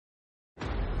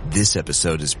This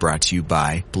episode is brought to you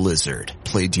by Blizzard.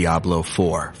 Play Diablo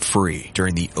 4 free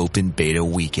during the open beta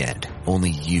weekend.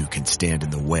 Only you can stand in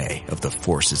the way of the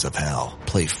forces of hell.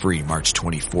 Play free March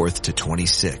 24th to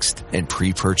 26th and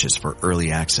pre-purchase for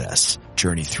early access.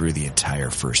 Journey through the entire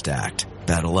first act.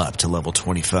 Battle up to level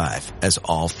 25 as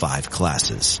all 5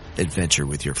 classes. Adventure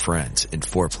with your friends in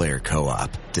 4-player co-op.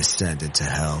 Descend into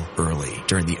hell early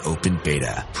during the open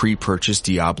beta. Pre-purchase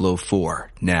Diablo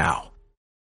 4 now.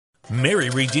 Mary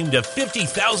redeemed a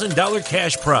 $50,000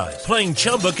 cash prize playing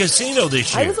Chumba Casino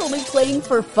this year. I was only playing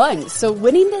for fun, so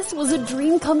winning this was a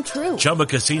dream come true. Chumba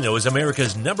Casino is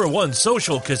America's #1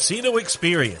 social casino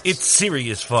experience. It's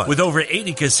serious fun. With over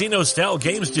 80 casino-style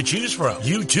games to choose from,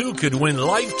 you too could win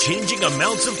life-changing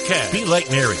amounts of cash. Be like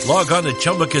Mary. Log on to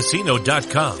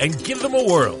ChumbaCasino.com and give them a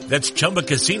whirl. That's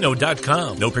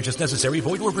ChumbaCasino.com. No purchase necessary.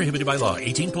 Void where prohibited by law.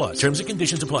 18 plus. Terms and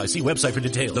conditions apply. See website for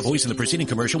details. The voice in the preceding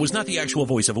commercial was not the actual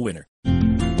voice of a winner.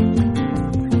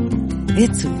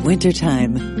 It's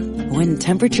wintertime. When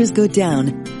temperatures go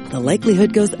down, the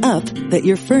likelihood goes up that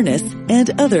your furnace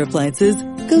and other appliances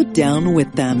go down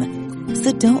with them.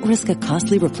 So don't risk a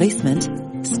costly replacement.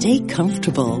 Stay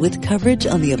comfortable with coverage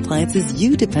on the appliances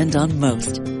you depend on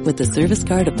most with the Service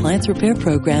Guard Appliance Repair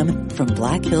Program from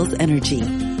Black Hills Energy.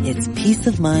 It's peace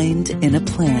of mind in a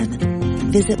plan.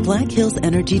 Visit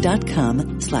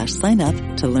blackhillsenergy.com/sign up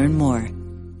to learn more.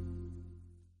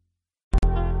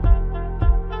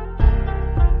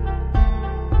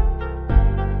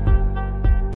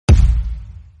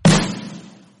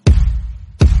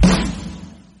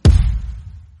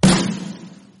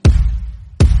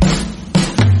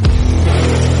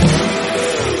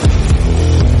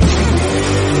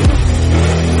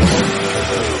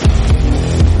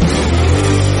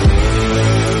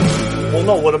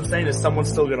 What I'm saying is someone's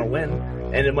still going to win,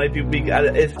 and it might be if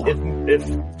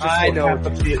I know half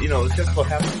the field, if just about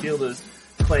half the field is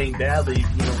playing badly,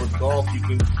 with golf, you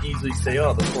can easily say,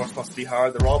 oh, the course must be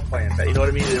hard. They're all playing bad. You know what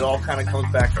I mean? It all kind of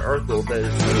comes back to earth a little bit.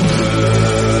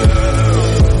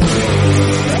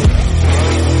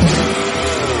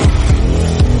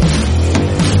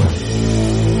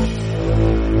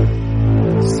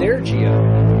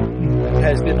 Sergio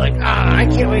has been like, I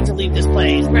can't wait to leave this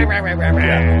place. Rah, rah, rah, rah, rah.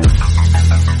 Yeah.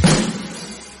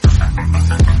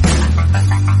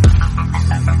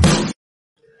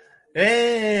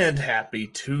 And happy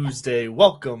Tuesday.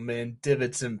 Welcome in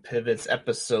Divots and Pivots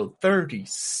episode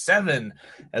 37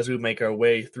 as we make our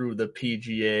way through the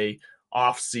PGA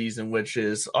off season, which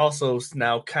is also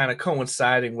now kind of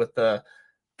coinciding with the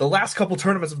last couple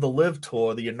tournaments of the Live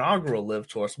Tour, the inaugural Live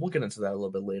Tour. So we'll get into that a little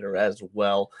bit later as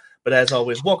well. But as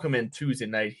always, welcome in Tuesday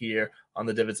night here on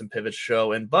the Divots and Pivots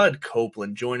show. And Bud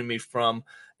Copeland joining me from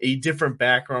a different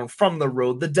background, from the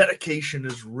road. The dedication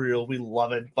is real. We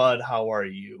love it. Bud, how are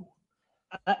you?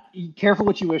 Careful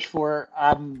what you wish for.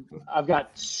 I've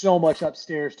got so much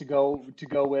upstairs to go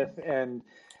with, and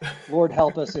Lord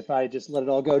help us if I just let it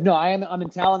all go. No, I'm in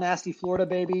Tallahassee, Florida,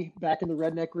 baby. Back in the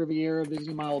Redneck Riviera,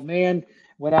 visiting my old man.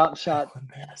 Went out and shot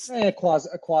a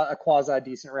quasi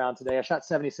decent round today. I shot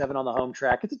 77 on the home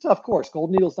track. It's a tough course.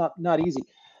 Golden Eagle's not easy.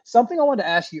 Something I wanted to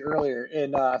ask you earlier,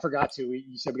 and I forgot to.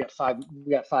 You said we got 5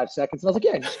 seconds, and I was like,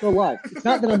 yeah, just go live. It's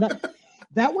not that I'm not.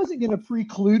 That wasn't going to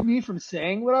preclude me from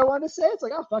saying what I wanted to say. It's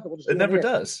like, oh, fuck it. We'll just it never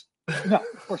does. No,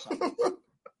 of course not.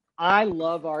 I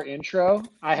love our intro.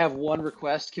 I have one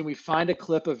request. Can we find a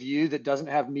clip of you that doesn't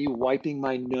have me wiping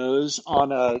my nose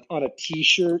on a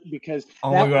T-shirt? Because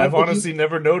oh my God, I've honestly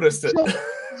never noticed it. Well,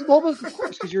 of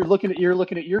course, because you're looking at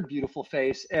your beautiful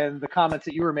face and the comments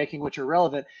that you were making, which are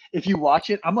relevant. If you watch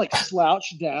it, I'm like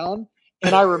slouched down,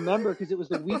 and I remember because it was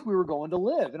the week we were going to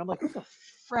Live, and I'm like, what the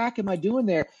frack am I doing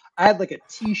there? I had like a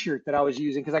T-shirt that I was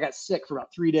using because I got sick for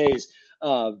about 3 days.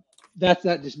 That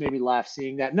just made me laugh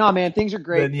seeing that. No, man, things are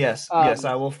great. Then yes,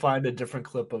 I will find a different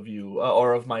clip of you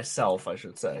or of myself, I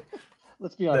should say.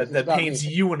 Let's be honest. That paints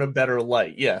you in a better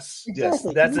light. Yes, exactly.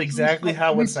 Yes, that's exactly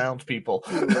how it sounds, people.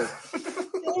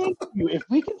 Thank you. If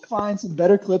we can find some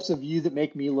better clips of you that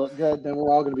make me look good, then we're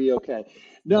all going to be okay.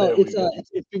 No, it's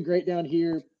been great down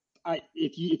here.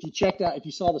 If you checked out, if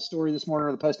you saw the story this morning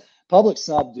or the post, public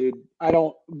sub, dude. I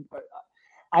don't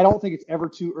think it's ever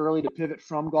too early to pivot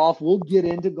from golf. We'll get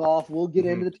into golf. We'll get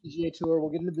into the PGA Tour. We'll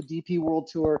get into the DP World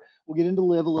Tour. We'll get into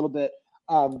Live a little bit.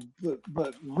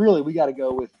 But really, we got to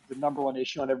go with the number one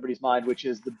issue on everybody's mind, which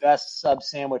is the best sub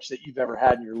sandwich that you've ever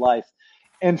had in your life.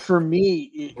 And for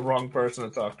me, the wrong person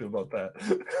to talk to about that.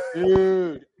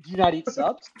 Dude, do you not eat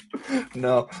subs?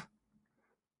 No.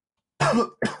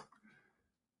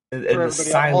 And for the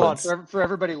silence. Hold on, for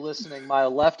everybody listening, my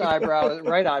right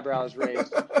eyebrow is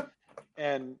raised,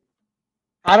 and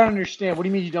I don't understand. What do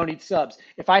you mean you don't eat subs?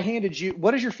 If I handed you,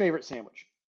 what is your favorite sandwich?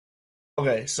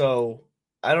 Okay, so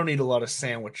I don't eat a lot of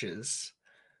sandwiches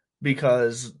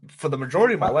because for the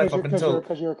majority of my life up until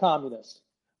Because you're a communist.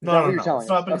 Is no, that no, what you're no. telling It's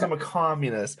not us? because Okay. I'm a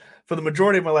communist. For the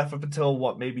majority of my life up until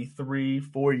what, maybe 3,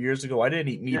 4 years ago, I didn't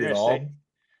eat You're meat at gonna say, all I was gonna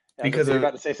because say you're of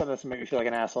about to say something that's gonna make me feel like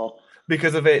an asshole.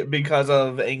 because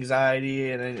of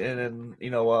anxiety and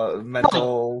Fine.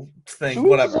 mental things, To each his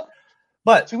whatever. own.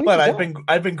 But To each but his own.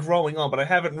 I've been growing on, but I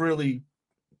haven't really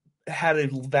had a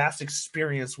vast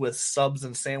experience with subs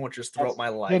and sandwiches throughout That's my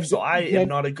life. then So I am then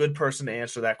not a good person to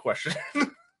answer that question.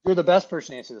 you're the best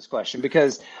person to answer this question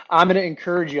because I'm going to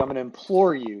encourage you. I'm going to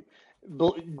implore you.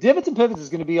 Divots and Pivots is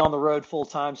going to be on the road full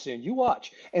time soon. You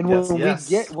watch, and Yes, when we yes.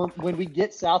 get when we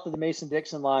get south of the Mason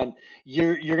Dixon line,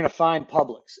 you're going to find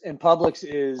Publix, and Publix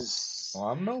is Well,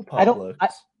 I'm no I don't Publix. I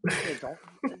don't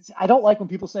I don't like when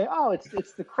people say, oh, it's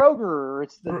the Kroger or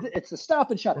it's the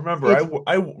Stop and Shop. Remember,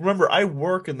 It's I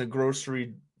work in the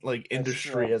grocery that's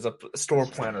industry true. as a store That's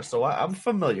true. planner, so I'm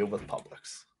familiar with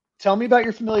Publix. Tell me about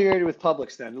your familiarity with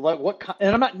Publix then. Like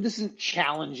and I'm not, this isn't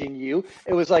challenging you.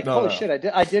 It was like, No, holy no, no. shit,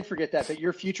 I did forget that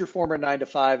your future former 9 to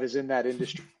 5 is in that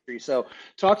industry. So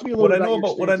talk to me a little bit about your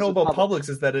What I experiences know with about Publix. Publix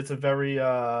is that it's a very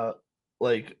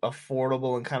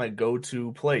affordable and kind of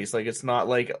go-to place. Like it's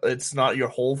not your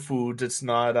Whole Foods, it's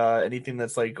not anything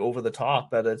that's like over the top.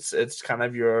 That it's kind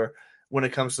of your when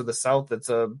it comes to the South,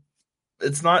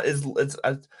 it's not as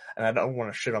and I don't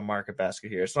want to shit on Market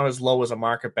Basket here. It's not as low as a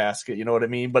Market Basket, you know what I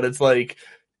mean? But it's like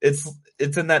it's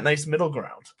it's in that nice middle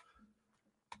ground.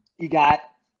 You got,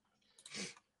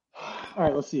 all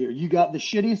right, let's see here. You got the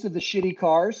shittiest of the shitty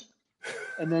cars,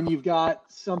 and then you've got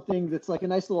something that's like a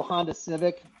nice little Honda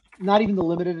Civic, not even the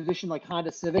limited edition like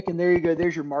Honda Civic, and there you go.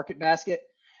 There's your Market Basket.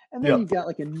 And then Yep. you've got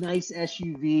like a nice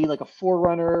SUV, like a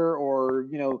Forerunner, or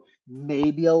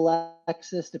maybe a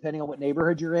Lexus, depending on what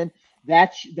neighborhood you're in.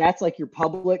 That's like your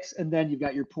Publix, and then you've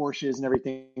got your Porsches and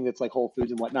everything that's like Whole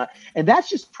Foods and whatnot. And that's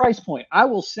just price point. I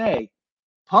will say,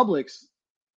 Publix,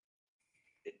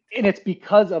 and it's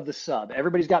because of the sub.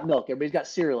 Everybody's got milk, everybody's got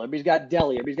cereal, everybody's got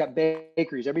deli, everybody's got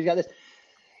bakeries, everybody's got this.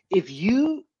 If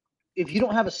you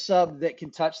don't have a sub that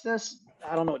can touch this,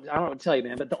 I don't know what to tell you,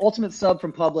 man. But the ultimate sub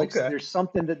from Publix, Okay. there's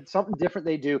something different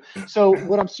they do. So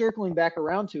what I'm circling back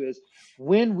around to is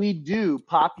when we do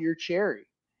pop your cherry,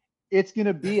 it's going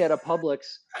to be at a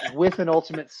Publix with an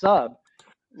ultimate sub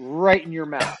right in your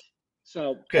mouth.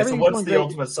 So Okay, so everything's what's going the great.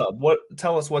 ultimate sub?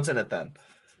 Tell us what's in it then.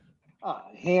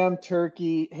 Ham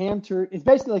turkey. It's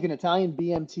basically like an Italian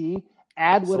BMT. So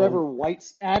Add whatever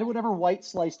white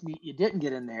sliced meat you didn't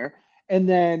get in there, and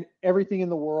then everything in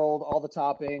the world, all the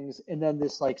toppings, and then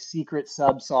this like secret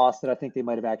sub sauce that I think they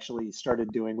might have actually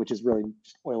started doing, which is really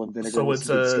just oil and vinegar with it's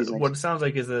some good seasonings. what it sounds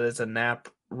like is that it's a nap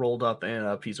rolled up in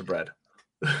a piece of bread.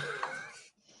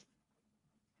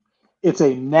 It's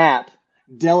a nap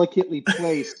delicately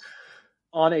placed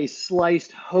on a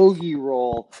sliced hoagie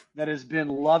roll that has been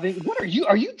loving. What are you?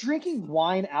 Are you drinking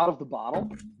wine out of the bottle?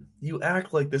 You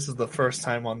act like this is the first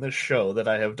time on this show that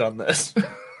I have done this.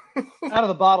 Out of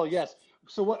the bottle, yes.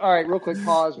 So what? All right, real quick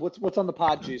pause. What's on the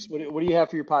pod juice? What do you have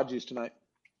for your pod juice tonight?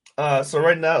 So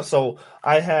right now,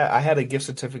 I had a gift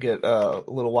certificate a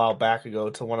little while back ago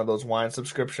to one of those wine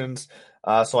subscriptions.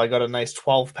 So I got a nice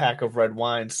 12-pack of red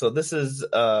wine. So this is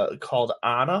called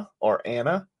Anna or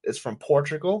Anna. It's from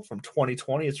Portugal from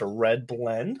 2020. It's a red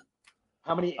blend.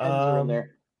 How many N's are in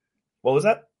there? What was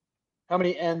that? How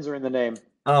many N's are in the name?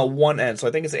 One N. So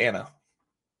I think it's Anna.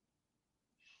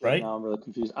 Yeah, Right? now I'm really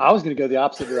confused. I was going to go the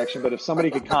opposite direction, but if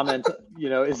somebody could comment,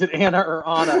 is it Anna or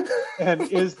Anna, and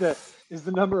is the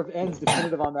number of N's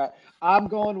definitive on that? I'm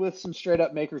going with some straight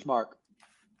up Maker's Mark.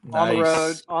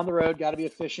 Nice. On the road, got to be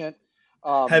efficient.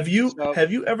 Have you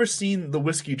ever seen the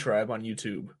Whiskey Tribe on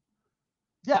YouTube?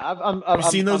 Yeah, Have you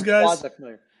seen those guys?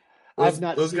 Familiar. Those, I've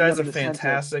not those seen guys them are in the sense of,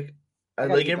 fantastic. I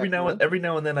gotta Like get back to them. every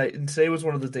now and then and today was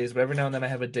one of those days, but every now and then I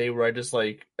have a day where I just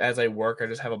like as I work, I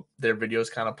just have their videos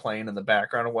kind of playing in the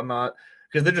background and whatnot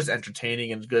because they're just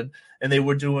entertaining and good. And they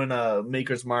were doing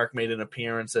Maker's Mark made an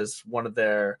appearance as one of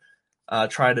their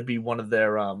try to be one of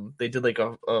their they did like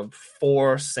a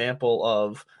 4 sample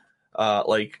of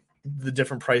like the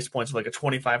different price points of like a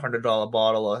 $2,500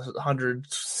 bottle, a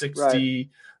 $160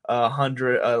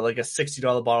 $100 like a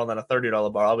 $60 bottle and then a $30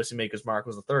 bottle. Obviously Maker's Mark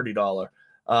was a $30.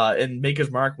 And Maker's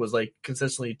Mark was like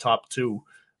consistently top 2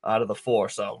 out of the 4.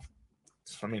 So,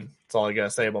 I mean, that's all I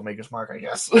gotta say about Maker's Mark, I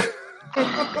guess.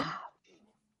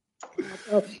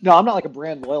 No, I'm not like a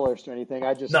brand loyalist or anything.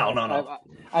 No.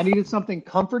 I needed something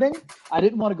comforting. I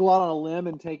didn't want to go out on a limb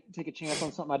and take a chance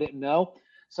on something I didn't know.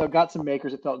 So I got some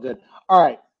Makers. It felt good. All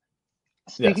right.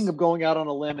 Speaking of going out on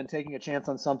a limb and taking a chance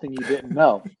on something you didn't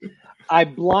know, I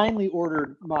blindly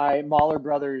ordered my Mahler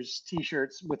Brothers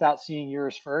T-shirts without seeing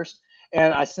yours first,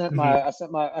 and I sent my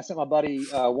buddy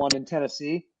one in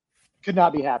Tennessee. Could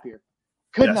not be happier.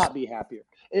 Could not be happier.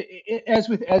 As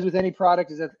with any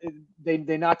product, is that they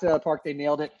knocked it out of the park. They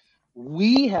nailed it.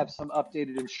 We have some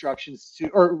updated instructions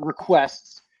or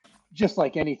requests, just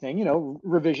like anything,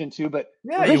 revision 2, but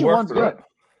revision 1's good.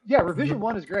 Yeah, revision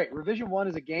 1 is great. Revision 1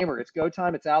 is a gamer. It's go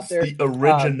time. It's out there. The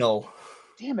original.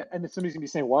 Damn it! And then somebody's gonna be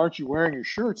saying, "Why aren't you wearing your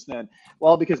shirts then?"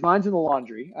 Well, because mine's in the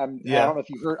laundry. I don't know if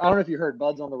you heard.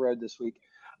 Bud's on the road this week.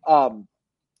 And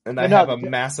I have a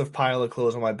massive pile of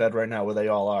clothes on my bed right now where they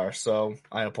all are. So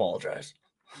I apologize.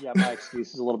 Yeah, my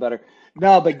excuse is a little better.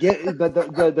 No, but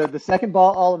the second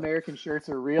ball All-American shirts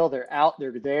are real. They're out.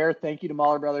 They're there. Thank you to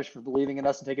Mahler Brothers for believing in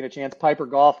us and taking a chance. Piper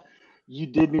Golf, you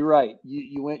did me right.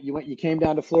 You came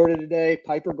down to Florida today.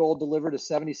 Piper Gold delivered a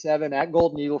 77 at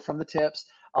Golden Eagle from the tips.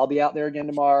 I'll be out there again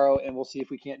tomorrow, and we'll see if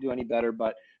we can't do any better.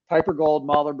 But Piper Gold,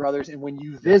 Mahler Brothers, and when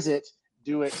you visit,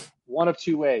 do it one of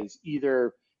two ways: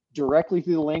 either directly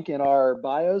through the link in our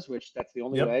bios, which that's the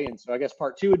only way. And so I guess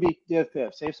part 2 would be Div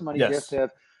Piv. Save some money, Div Piv.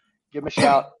 Give them a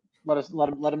shout. Let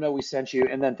them know we sent you,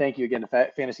 and then thank you again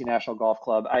to Fantasy National Golf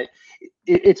Club.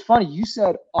 It's funny you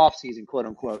said off season, quote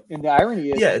unquote, and the irony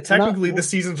is, technically the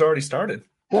season's already started.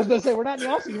 I was going to say we're not in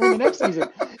the off season; we're in the next season,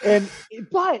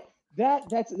 but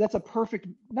that's a perfect,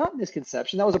 not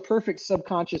misconception. That was a perfect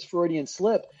subconscious Freudian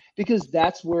slip, because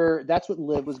that's what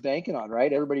Liv was banking on,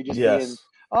 right? Everybody just being,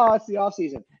 oh, it's the off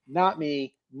season. Not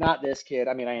me, not this kid.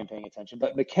 I mean, I am paying attention,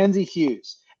 but Mackenzie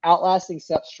Hughes outlasting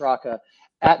Sepp Straka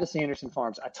at the Sanderson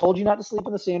Farms. I told you not to sleep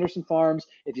on the Sanderson Farms.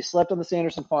 If you slept on the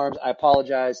Sanderson Farms, I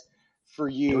apologize for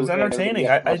you. It was entertaining.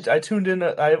 I tuned in.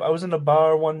 I was in a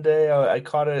bar one day. I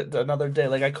caught it another day.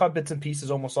 Like, I caught bits and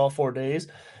pieces almost all 4 days.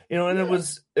 And it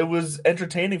was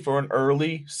entertaining for an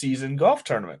early season golf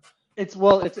tournament. It's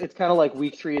kind of like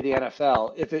week 3 of the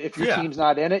NFL. If your team's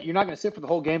not in it, you're not going to sit for the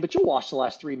whole game, but you'll watch the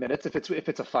last 3 minutes if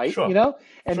it's a fight,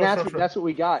 And that's what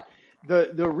we got.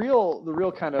 The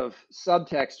real kind of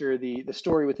subtext, or the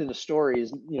story within the story,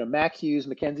 is Mac Hughes,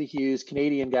 Mackenzie Hughes,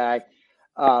 Canadian guy,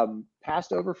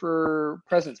 passed over for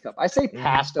President's Cup. I say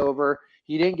passed over.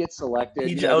 He didn't get selected.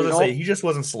 I was going to say he just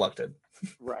wasn't selected.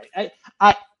 Right.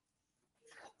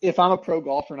 If I'm a pro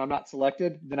golfer and I'm not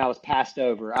selected, then I was passed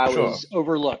over. I was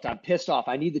overlooked. I'm pissed off.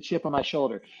 I need the chip on my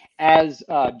shoulder. As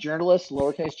journalists,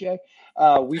 lowercase j,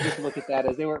 we just look at that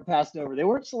as they weren't passed over. They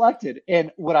weren't selected.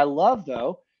 And what I love,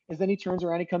 though, is then he turns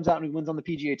around, he comes out and he wins on the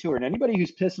PGA Tour. And anybody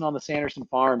who's pissing on the Sanderson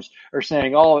Farms or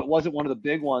saying, oh, it wasn't one of the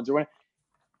big ones, or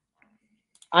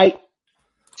what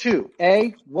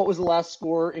was the last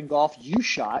score in golf you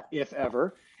shot, if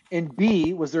ever? And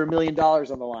B, was there $1 million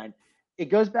on the line? It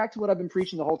goes back to what I've been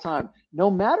preaching the whole time. No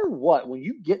matter what, when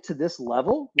you get to this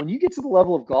level, when you get to the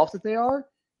level of golf that they are,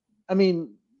 I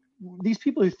mean, these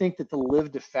people who think that the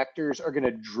live defectors are going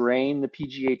to drain the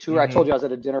PGA Tour. I told you I was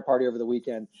at a dinner party over the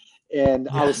weekend, and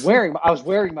I was wearing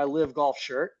my live golf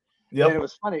shirt. And it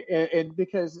was funny, and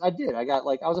because I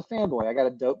was a fanboy. I got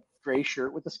a dope gray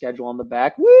shirt with the schedule on the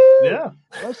back. Woo! Yeah.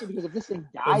 Mostly because if this thing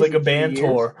dies, it was like a band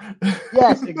tour.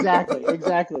 Yes, exactly.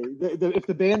 If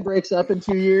the band breaks up in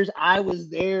 2 years, I was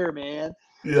there, man.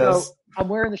 Yes. So I'm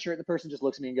wearing the shirt. The person just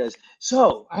looks at me and goes,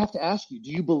 "So I have to ask you,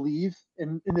 do you believe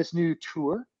in this new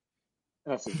tour?"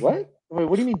 And I said, "What?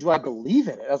 What do you mean? Do I believe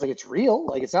in it?" I was like, "It's real.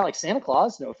 Like, it's not like Santa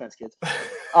Claus. No offense, kids."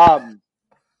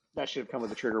 That should have come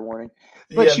with a trigger warning.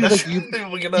 But she was like,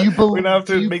 we're gonna have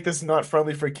to make this not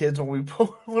friendly for kids when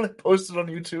I post it on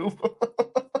YouTube.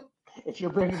 If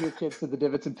you're bringing your kids to the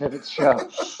Divots and Pivots show.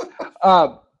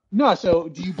 No, so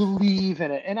do you believe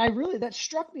in it? And that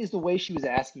struck me as the way she was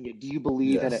asking it. Do you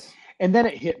believe in it? And then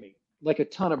it hit me like a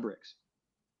ton of bricks.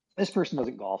 This person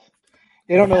doesn't golf.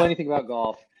 They don't know anything about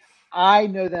golf. I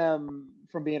know them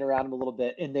from being around them a little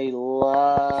bit, and they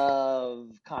love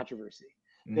controversy.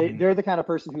 They're the kind of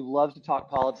person who loves to talk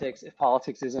politics if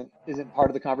politics isn't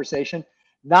part of the conversation.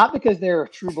 Not because they're a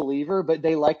true believer, but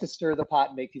they like to stir the pot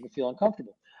and make people feel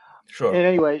uncomfortable. Sure. And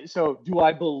anyway, so do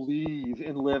I believe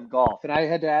in live golf? And I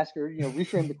had to ask her,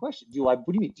 reframe the question. What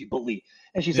do you mean, do you believe?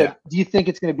 And she said, do you think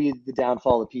it's going to be the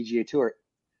downfall of the PGA Tour?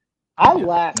 I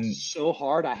laughed so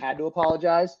hard I had to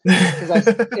apologize.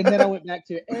 And then I went back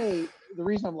to, the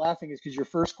reason I'm laughing is because your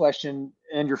first question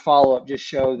and your follow-up just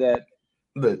show that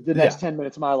the next 10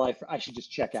 minutes of my life, I should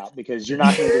just check out because you're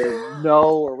not going to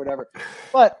know or whatever.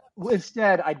 But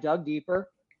instead, I dug deeper.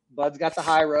 Bud's got the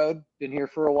high road, been here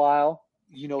for a while.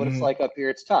 You know what it's like up here.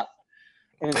 It's tough.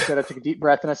 And instead, I took a deep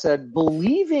breath and I said,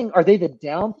 believing, are they the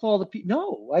downfall of the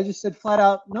No, I just said flat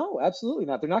out, no, absolutely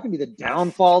not. They're not going to be the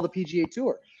downfall of the PGA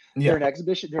Tour. They're an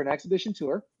exhibition. They're an exhibition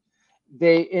tour.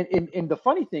 And the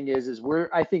funny thing is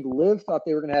where I think Liv thought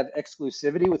they were going to have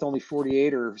exclusivity with only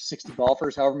 48 or 60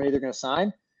 golfers, however many they're going to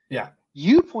sign. Yeah.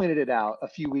 You pointed it out a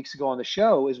few weeks ago on the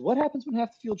show is what happens when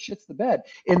half the field shits the bed.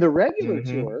 In the regular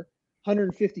tour,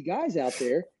 150 guys out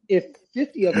there, if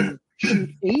 50 of them shoot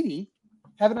 80,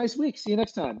 have a nice week. See you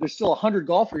next time. There's still 100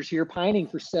 golfers here pining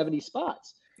for 70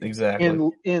 spots.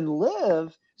 Exactly. In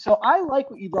Liv, so I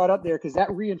like what you brought up there because that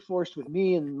reinforced with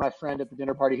me and my friend at the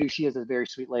dinner party, who she is a very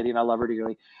sweet lady and I love her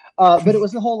dearly. But it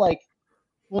was the whole like,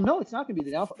 well, no, it's not going to be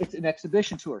the downfall. It's an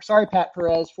exhibition tour. Sorry, Pat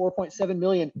Perez, $4.7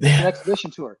 million. It's an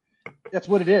exhibition tour. That's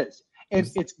what it is. And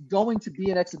it's going to be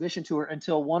an exhibition tour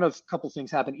until one of a couple things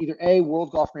happen. Either A,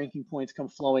 world golf ranking points come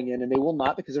flowing in, and they will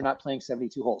not because they're not playing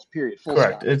 72 holes, period. Full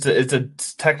Correct. stop.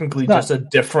 It's technically just a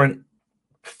different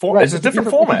format. It's a different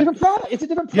format. It's a different product. It's a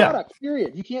different product,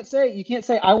 period. You can't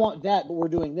say I want that, but we're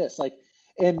doing this. Like,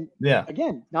 and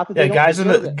again, not that they don't guys in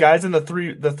the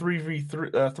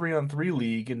 3-on-3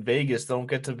 league in Vegas don't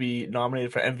get to be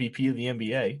nominated for MVP of the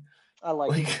NBA. I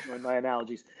like my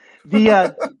analogies. But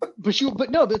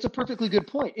no, that's a perfectly good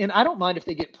point. And I don't mind if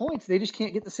they get points. They just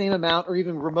can't get the same amount or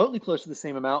even remotely close to the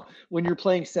same amount when you're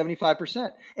playing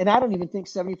 75%. And I don't even think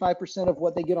 75% of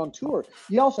what they get on tour.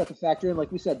 You also have to factor in,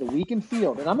 like we said, the weekend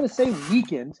field. And I'm going to say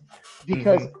weekend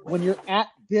because when you're at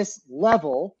this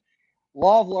level,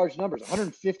 law of large numbers,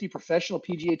 150 professional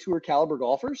PGA Tour caliber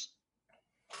golfers.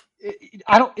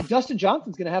 Dustin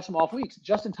Johnson's going to have some off weeks.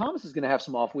 Justin Thomas is going to have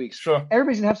some off weeks. Sure.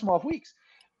 Everybody's going to have some off weeks.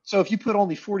 So if you put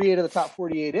only 48 of the top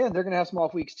 48 in, they're going to have some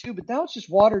off weeks too. But now it's just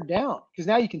watered down because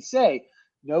now you can say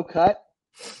no cut.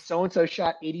 So-and-so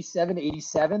shot 87,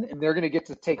 and they're going to get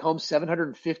to take home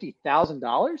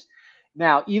 $750,000.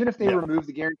 Now, even if they remove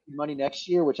the guaranteed money next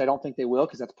year, which I don't think they will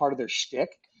because that's part of their shtick.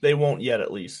 They won't yet,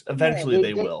 at least. Eventually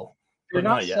they will. They're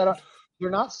not set up. They're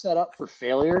not set up for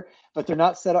failure, but they're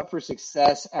not set up for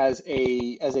success as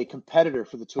a competitor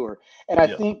for the tour. And I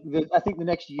think the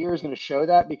next year is going to show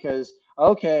that because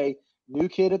new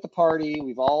kid at the party.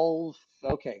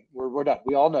 We're done.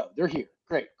 We all know they're here.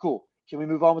 Great, cool. Can we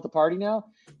move on with the party now?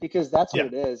 Because that's what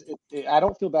it is. I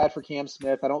don't feel bad for Cam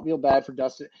Smith. I don't feel bad for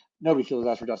Dustin. Nobody feels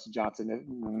bad for Dustin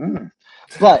Johnson.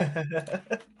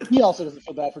 But he also doesn't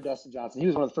feel bad for Dustin Johnson. He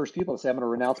was one of the first people to say, I'm going to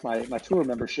renounce my tour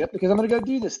membership because I'm going to go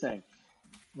do this thing.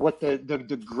 What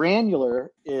the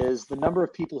granular is the number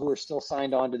of people who are still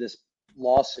signed on to this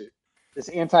lawsuit. This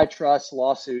antitrust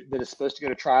lawsuit that is supposed to go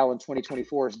to trial in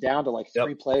 2024 is down to like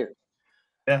 3 players.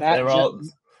 Yeah, they're all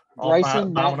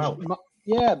Bryson, bowing out.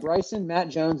 Bryson, Matt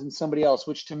Jones, and somebody else,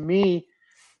 which to me,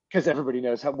 because everybody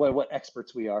knows what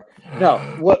experts we are. No,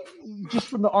 what just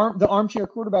from the armchair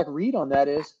quarterback read on that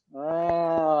is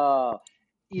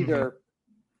either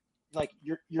like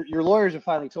your lawyers have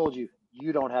finally told you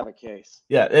don't have a case.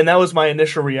 Yeah, and that was my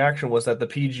initial reaction was that the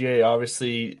PGA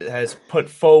obviously has put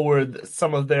forward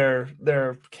some of their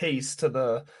case to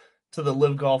the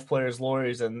Live Golf players'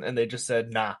 lawyers, and they just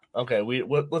said, nah, okay,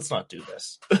 let's not do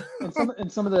this. and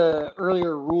some of the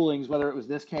earlier rulings, whether it was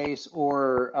this case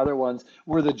or other ones,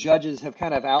 where the judges have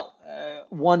kind of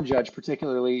one judge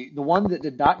particularly, the one that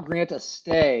did not grant a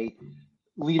stay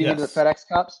leading into the FedEx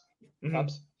Cups, the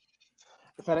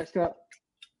FedEx Cup,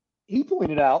 he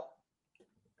pointed out,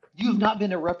 you have not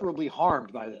been irreparably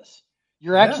harmed by this.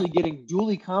 You're actually getting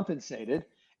duly compensated,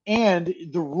 and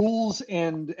the rules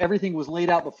and everything was laid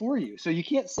out before you. So you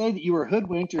can't say that you were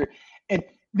hoodwinked and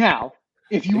now,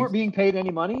 if you weren't being paid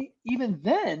any money, even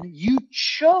then you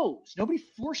chose. Nobody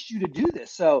forced you to do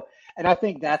this. So, and I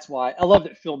think that's why I love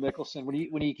that Phil Mickelson,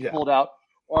 when he pulled out,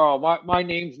 oh, my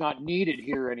name's not needed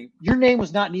here anymore. Your name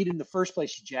was not needed in the first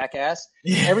place, you jackass.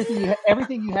 Yeah.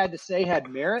 Everything you had to say had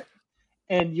merit.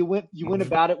 And you went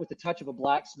about it with the touch of a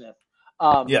blacksmith.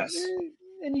 Yes.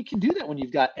 And you can do that when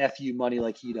you've got FU money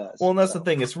like he does. Well, and that's the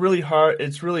thing. It's really hard.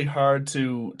 It's really hard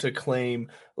to claim,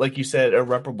 like you said,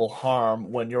 irreparable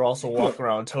harm when you're also walking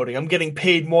around toting. I'm getting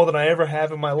paid more than I ever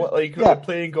have in my life.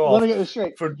 Playing golf. Let me get this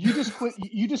straight.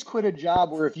 You just quit a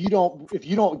job where if you don't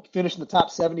finish in the top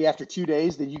 70 after 2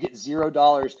 days, then you get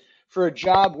 $0 for a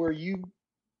job where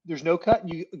there's no cut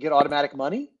and you get automatic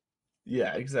money.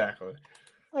 Yeah, exactly.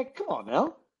 Like, come on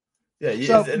now. Yeah,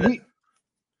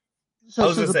 I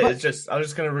was just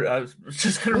gonna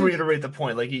reiterate the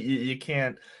point. Like, you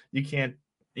can't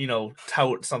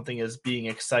tout something as being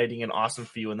exciting and awesome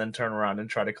for you, and then turn around and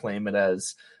try to claim it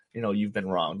as you've been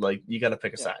wronged. Like, you got to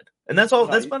pick a side, and that's all.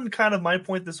 That's been kind of my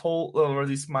point or at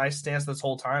least my stance this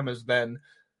whole time has been,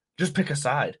 just pick a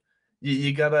side.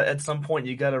 You gotta at some point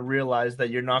you gotta realize that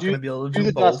you're not going to be able to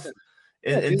do both.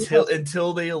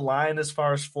 Until they align as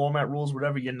far as format rules,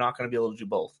 whatever, you're not going to be able to do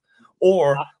both.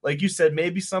 Or, like you said,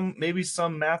 maybe some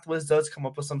math whiz does come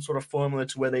up with some sort of formula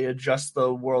to where they adjust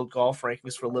the world golf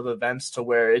rankings for live events to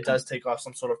where it does take off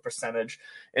some sort of percentage,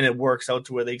 and it works out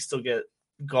to where they still get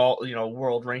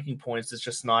world ranking points. It's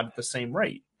just not at the same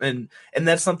rate, and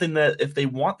that's something that if they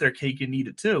want their cake and eat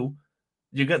it too,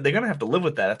 they're gonna have to live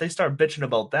with that. If they start bitching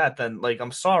about that, then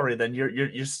I'm sorry, then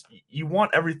you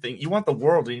want everything, you want the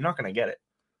world, and you're not gonna get it.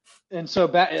 And so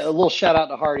a little shout out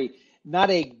to Hardy.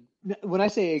 When I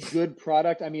say a good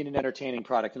product, I mean an entertaining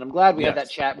product. And I'm glad we had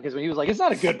that chat, because when he was like, it's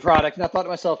not a good product, and I thought to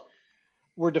myself,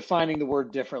 we're defining the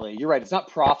word differently. You're right. It's not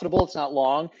profitable. It's not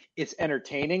long. It's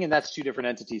entertaining, and that's two different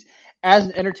entities. As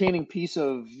an entertaining piece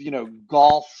of,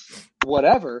 golf,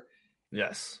 whatever.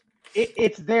 Yes.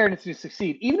 It's there and it's going to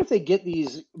succeed. Even if they get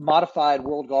these modified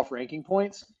world golf ranking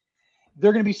points,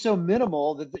 they're going to be so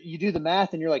minimal that you do the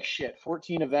math and you're like, shit,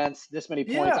 14 events, this many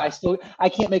points. Yeah. I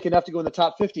can't make enough to go in the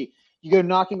top 50. You go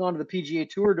knocking onto the PGA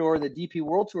Tour door, the DP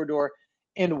World Tour door,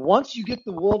 and once you get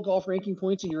the world golf ranking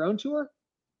points in your own tour,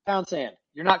 pound sand.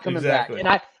 You're not coming back. And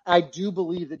I do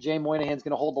believe that Jay Moynihan's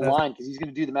going to hold the line, because he's going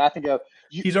to do the math and go.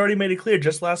 He's already made it clear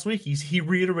just last week. He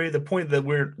reiterated the point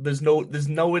that there's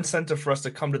no incentive for us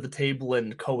to come to the table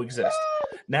and coexist.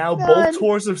 Now both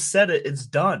tours have said it. It's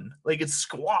done. It's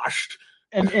squashed.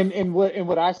 And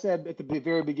what I said at the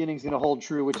very beginning is going to hold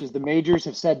true, which is the majors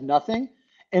have said nothing,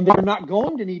 and they're not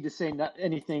going to need to say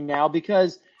anything now,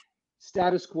 because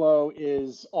status quo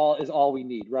is all we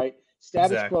need, right?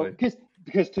 Status quo,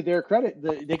 because to their credit,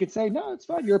 they could say, no, it's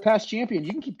fine. You're a past champion.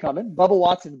 You can keep coming.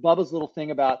 Bubba's little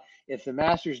thing about, if the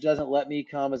Masters doesn't let me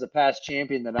come as a past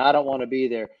champion, then I don't want to be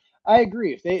there. I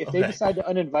agree. If they decide to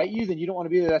uninvite you, then you don't want to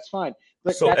be there. That's fine.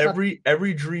 But so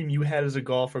every dream you had as a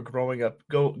golfer growing up,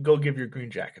 go give your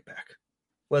green jacket back.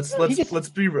 Let's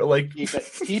be real.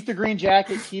 Keep the green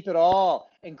jacket, keep it all,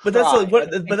 and cry. But that's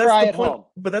the point.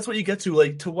 But that's what you get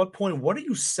to. To what point? What are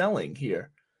you selling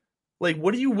here?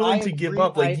 What are you willing to give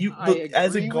up?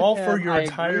 As a golfer, your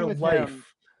entire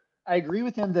life. I agree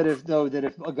with him that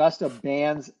if Augusta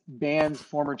bans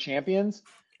former champions,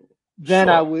 then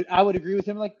sure. I would agree with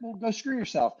him. Well, go screw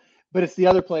yourself. But it's the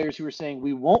other players who are saying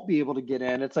we won't be able to get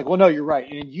in. It's well, no, you're right,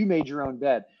 and you made your own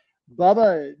bed.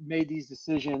 Bubba made these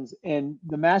decisions, and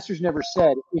the Masters never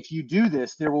said, if you do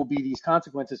this, there will be these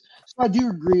consequences. So I do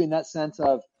agree in that sense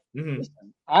of,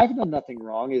 listen, I've done nothing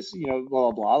wrong,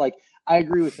 blah, blah, blah. I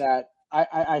agree with that.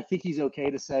 I think he's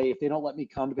okay to say, if they don't let me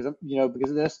come because of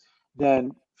this,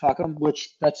 then fuck him,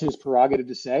 which that's his prerogative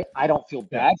to say. I don't feel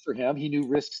bad for him. He knew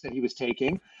risks that he was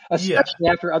taking, especially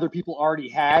after other people already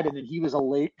had, and then he was a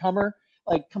latecomer.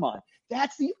 Come on.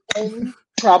 That's the only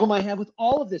problem I have with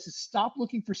all of this, is stop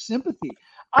looking for sympathy.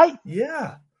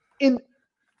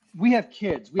 We have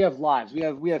kids, we have lives,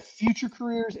 we have future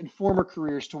careers and former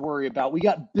careers to worry about. We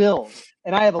got bills,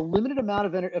 and I have a limited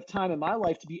amount of time in my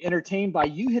life to be entertained by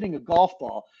you hitting a golf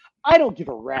ball. I don't give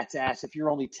a rat's ass if you're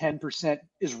only 10%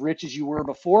 as rich as you were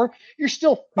before. You're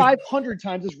still 500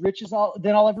 times as rich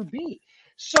than I'll ever be.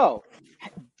 So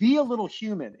be a little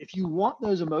human. If you want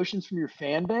those emotions from your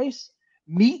fan base,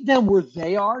 meet them where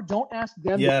they are. Don't ask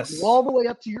them to go all the way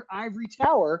up to your ivory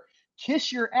tower,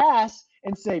 kiss your ass,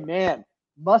 and say, man,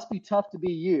 must be tough to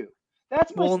be you.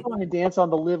 That's my song and dance on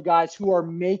the live guys who are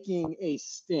making a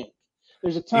stink.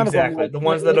 There's a ton of them. The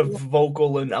ones that are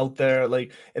vocal and out there,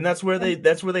 and that's where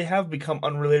they have become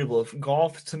unrelatable. If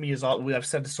golf to me is all, I've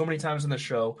said so many times in the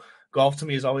show, golf to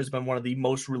me has always been one of the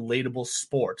most relatable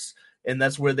sports. And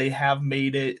that's where they have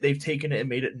made it. They've taken it and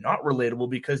made it not relatable,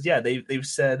 because they've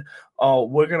said, "Oh,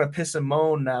 we're gonna piss and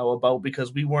moan now about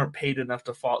because we weren't paid enough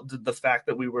to fall the fact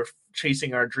that we were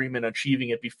chasing our dream and achieving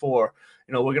it before.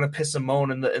 We're gonna piss and moan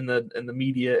in the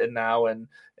media and now and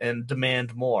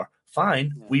demand more."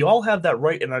 Fine, we all have that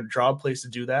right in our job place to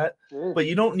do that, but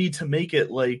you don't need to make it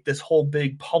this whole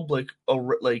big public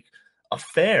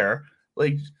affair.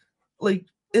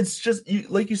 It's just,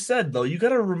 like you said, though, you got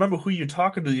to remember who you're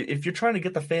talking to. If you're trying to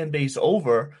get the fan base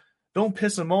over, don't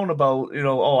piss and moan about,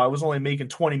 I was only making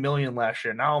 $20 million last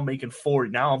year. Now I'm making 40.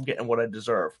 Now I'm getting what I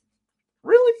deserve.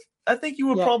 Really? I think you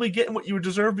were probably getting what you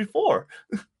deserved before.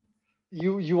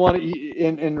 You want to,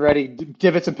 and ready,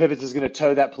 Divots and Pivots is going to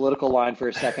toe that political line for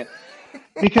a second.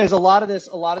 Because a lot of this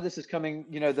is coming,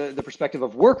 the perspective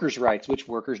of workers' rights, which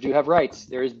workers do have rights.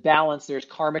 There is balance. There's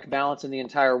karmic balance in the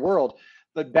entire world.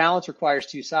 But balance requires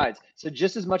two sides. So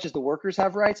just as much as the workers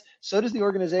have rights, so does the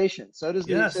organization, so does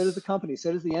the company,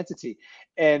 so does the entity,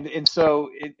 and so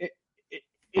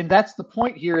and that's the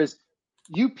point here is,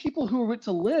 you people who are with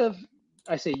to live.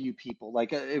 I say you people,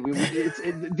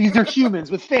 these are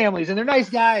humans with families and they're nice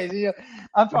guys.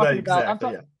 I'm talking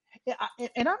about. and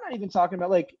I'm not even talking about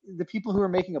like the people who are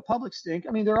making a public stink.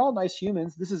 I mean, they're all nice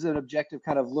humans. This is an objective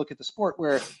kind of look at the sport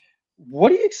where what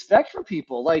do you expect from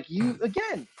people? Like you,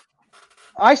 again,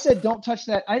 I said, don't touch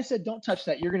that. I said, don't touch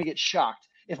that. You're going to get shocked.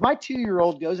 If my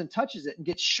 2-year-old goes and touches it and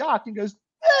gets shocked and goes,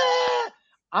 ah,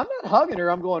 I'm not hugging her.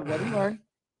 I'm going, what did we learn?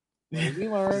 What did we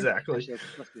learn? Exactly. Actually,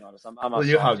 let's be honest. I'm Well,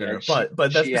 you're hugging her, but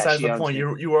that's besides she the owns point.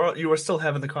 me. You were still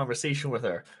having the conversation with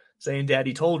her, saying,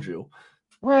 "Daddy told you."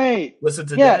 Right. Listen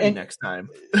to Yeah, Daddy and next time.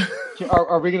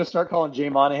 are we going to start calling Jay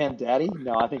Monahan Daddy?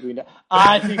 No, I think we know.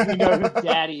 I think we know who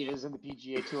Daddy is in the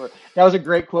PGA Tour. That was a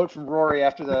great quote from Rory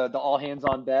after the all hands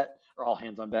on deck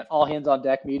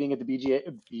meeting at the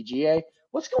BGA.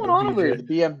 What's going on over here? The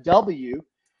BMW.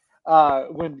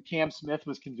 When Cam Smith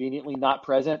was conveniently not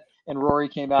present, and Rory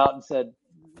came out and said,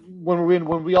 "When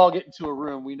we all get into a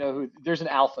room, we know who. There's an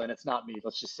alpha, and it's not me.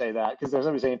 Let's just say that because there's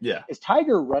somebody saying, yeah, is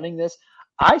Tiger running this?"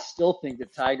 I still think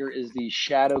that Tiger is the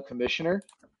shadow commissioner,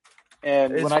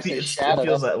 and when I say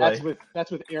shadow,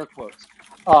 that's with air quotes.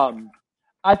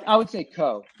 I would say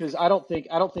co because I don't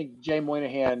think Jay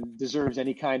Monahan deserves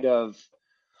any kind of.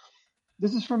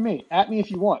 This is from me. At me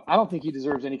if you want. I don't think he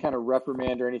deserves any kind of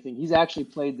reprimand or anything. He's actually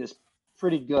played this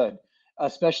pretty good,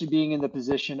 especially being in the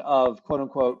position of quote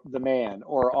unquote the man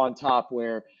or on top,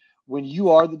 where when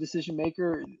you are the decision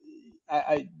maker,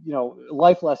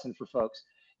 life lesson for folks.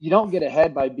 You don't get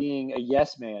ahead by being a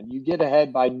yes man. You get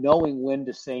ahead by knowing when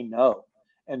to say no.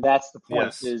 And that's the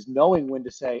point is knowing when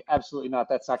to say, absolutely not,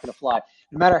 that's not going to fly.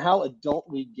 No matter how adult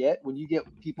we get, when you get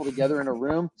people together in a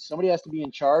room, somebody has to be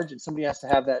in charge and somebody has to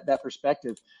have that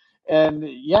perspective. And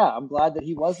yeah, I'm glad that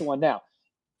he was the one. Now,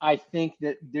 I think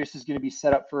that this is going to be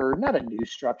set up for not a new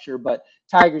structure, but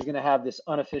Tiger's going to have this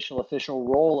official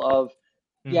role of,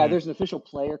 there's an official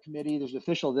player committee, there's an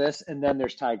official this, and then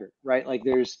there's Tiger, right? Like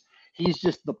he's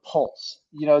just the pulse.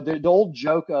 The old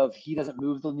joke of he doesn't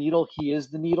move the needle, he is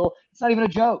the needle. It's not even a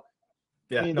joke.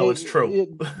 Yeah, it's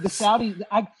true. The Saudis,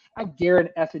 I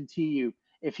guarantee you,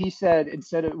 if he said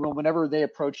instead of whenever they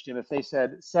approached him, if they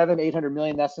said 700-800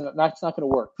 million, that's not going to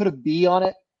work. Put a B on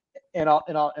it, and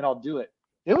I'll do it.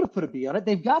 They would have put a B on it.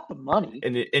 They've got the money.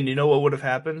 And you know what would have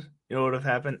happened?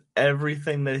 Every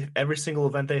single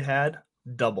event they had,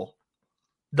 double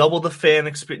the fan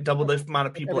experience, double the amount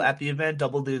of people at the event,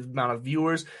 double the amount of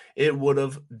viewers. It would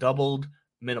have doubled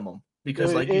minimum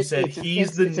because, like you said,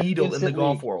 he's the needle in the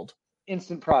golf world.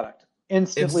 Instant product,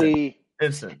 instantly,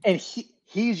 instant, and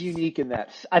he's unique in that.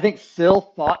 I think Phil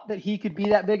thought that he could be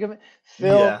that big of it.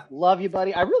 Phil, love you,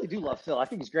 buddy. I really do love Phil. I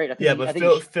think he's great.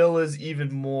 Phil is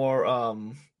even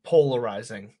more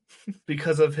polarizing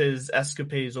because of his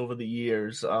escapades over the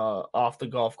years off the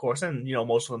golf course, and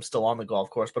most of them still on the golf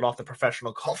course, but off the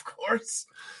professional golf course.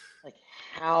 Like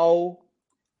how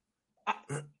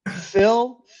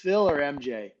Phil or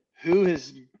MJ, who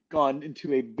has gone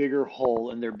into a bigger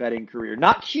hole in their betting career?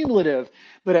 Not cumulative,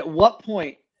 but at what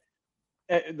point?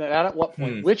 Not at what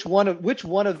point? Which one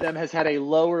of them has had a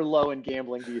lower low in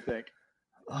gambling? Do you think?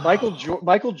 Michael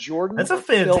Jordan. That's a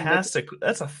fantastic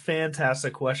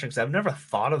question because I've never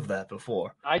thought of that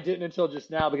before. I didn't until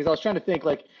just now because I was trying to think.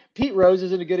 Like Pete Rose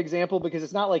isn't a good example because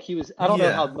it's not like he was. I don't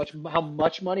know how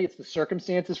much money. It's the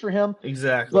circumstances for him.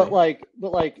 Exactly. But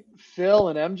like Phil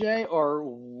and MJ are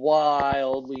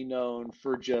wildly known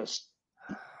for just.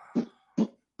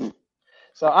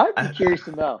 So I'd be curious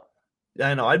to know.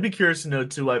 I know. I'd be curious to know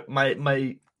too.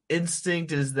 My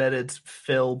instinct is that it's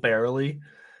Phil barely.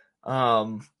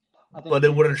 But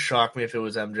it wouldn't shock me if it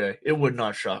was MJ. It would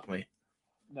not shock me.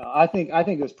 No, I think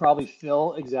it was probably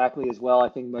Phil exactly as well. I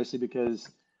think mostly because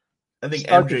I think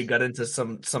MJ got into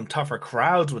some tougher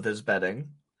crowds with his betting.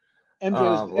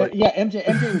 MJ was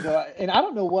MJ was, and I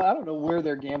don't know where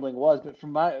their gambling was, but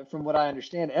from what I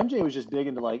understand, MJ was just big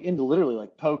into literally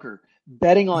like poker,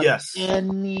 betting on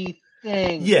anything.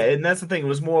 Yeah, and that's the thing. It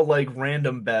was more like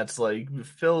random bets. Like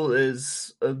Phil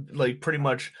is pretty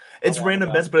much it's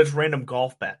random bets, but it's random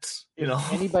golf bets.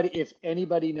 If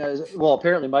anybody knows, well,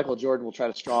 apparently Michael Jordan will try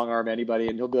to strong arm anybody,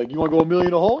 and he'll be like, "You want to go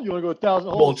 1,000,000 a hole? You want to go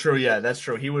 1,000 holes?" Well, true. Yeah, that's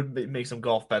true. He would make some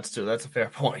golf bets too. That's a fair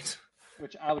point.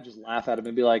 Which I would just laugh at him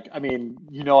and be like, I mean,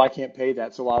 I can't pay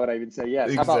that, so why would I even say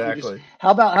yes? Exactly.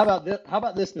 How about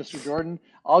this, Mr. Jordan?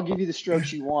 I'll give you the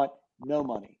strokes you want, no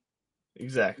money.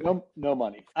 Exactly. No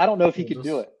money. I don't know if he could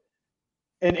do it.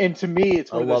 And to me,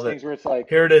 it's one of those things where it's like,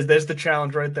 here it is. There's the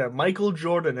challenge right there, Michael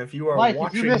Jordan. If you are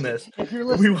watching this, if you're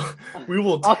listening, we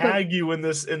will tag you in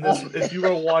this. If you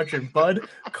are watching, Bud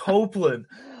Copeland,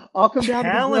 I'll come down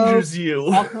challenges you.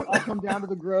 I'll come down to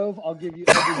the Grove. I'll give you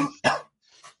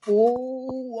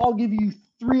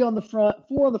 3 on the front,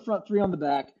 4 on the front, 3 on the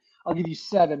back. I'll give you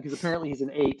 7 because apparently he's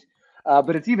an 8.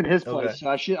 but it's even his place.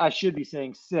 Okay. So I should be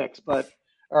saying 6,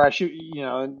 or I should,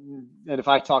 and if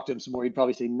I talk to him some more, he'd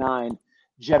probably say 9.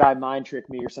 Jedi mind trick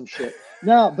me or some shit.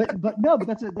 No, but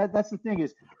that's the thing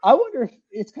is, I wonder if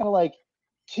it's kind of like,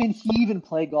 can he even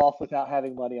play golf without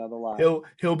having money on the line?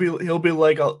 He'll be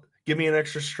like, give me an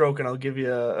extra stroke and I'll give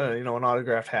you an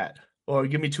autographed hat, or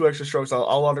give me 2 extra strokes, I'll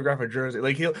autograph a jersey.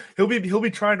 Like he'll be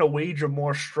trying to wager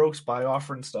more strokes by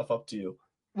offering stuff up to you.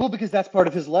 Well, because that's part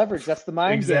of his leverage. That's the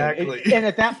mind Exactly. game. And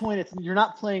at that point, you're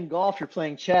not playing golf, you're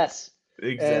playing chess.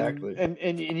 Exactly.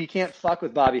 And you can't fuck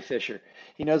with Bobby Fischer.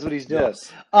 He knows what he's doing.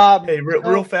 Yes. Hey,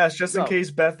 real fast, just in case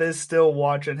Beth is still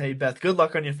watching. Hey, Beth, good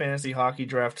luck on your fantasy hockey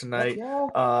draft tonight.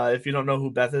 If you don't know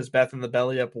who Beth is, Beth in the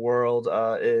Belly Up World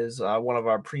is one of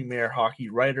our premier hockey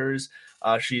writers.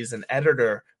 She's an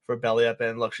editor for Belly Up,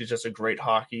 and look, she's just a great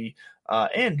hockey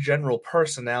and general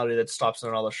personality that stops in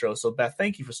on all the shows. So, Beth,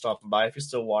 thank you for stopping by. If you're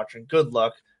still watching, good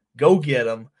luck. Go get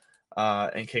them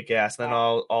and kick ass. Then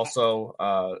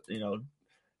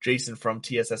Jason from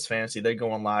TSS Fantasy, they're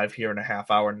going live here in a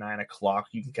half hour, 9 o'clock.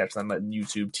 You can catch them at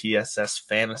YouTube, TSS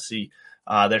Fantasy.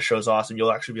 Their show's awesome.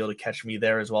 You'll actually be able to catch me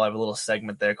there as well. I have a little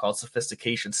segment there called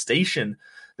Sophistication Station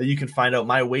that you can find out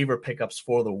my waiver pickups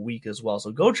for the week as well.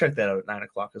 So go check that out at 9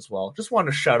 o'clock as well. Just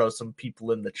wanted to shout out some people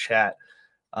in the chat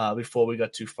before we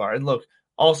got too far. And look,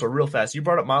 also real fast, you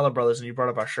brought up Milo Brothers and you brought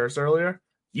up our shirts earlier.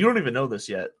 You don't even know this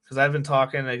yet because I've been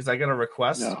talking because I got a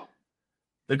request. No.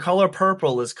 The color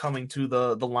purple is coming to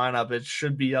the lineup. It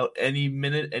should be out any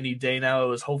minute, any day now. It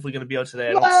was hopefully going to be out today.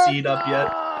 I don't see it up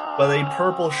yet. But a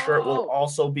purple shirt will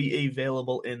also be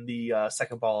available in the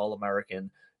Second Ball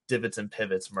All-American Divots and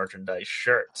Pivots merchandise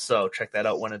shirt. So check that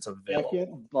out when it's available.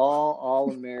 Second Ball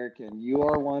All-American. You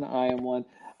are one, I am one.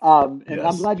 And yes.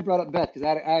 I'm glad you brought up Beth because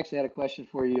I actually had a question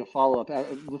for you, a follow-up.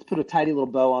 Let's put a tidy little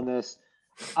bow on this.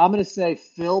 I'm going to say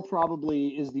Phil probably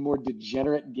is the more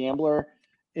degenerate gambler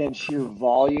in sheer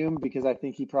volume because I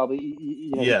think he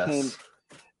probably became.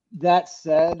 That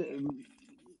said,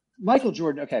 Michael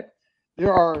Jordan. Okay,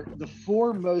 there are the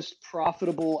 4 most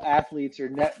profitable athletes or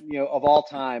net of all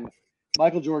time.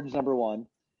 Michael Jordan's number 1,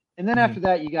 and then after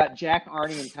that you got Jack,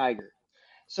 Arnie, and Tiger.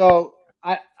 So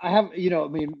I have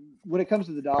when it comes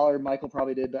to the dollar, Michael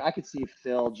probably did, but I could see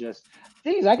Phil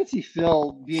I could see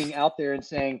Phil being out there and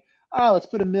saying, let's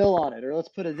put $1 million on it, or let's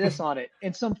put this on it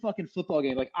in some fucking football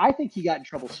game. Like, I think he got in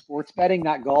trouble sports betting,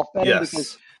 not golf betting,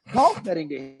 because golf betting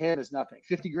to him is nothing.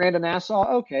 50 grand in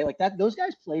Nassau, okay, like that. Those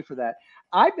guys play for that.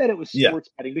 I bet it was sports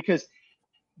betting because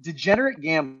degenerate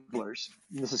gamblers.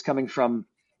 This is coming from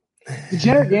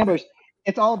degenerate gamblers.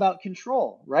 It's all about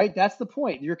control, right? That's the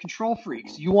point. You're control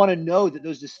freaks. You want to know that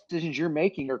those decisions you're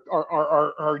making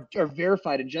are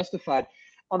verified and justified.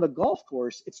 On the golf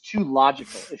course, it's too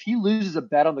logical. If he loses a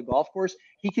bet on the golf course,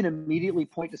 he can immediately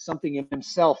point to something in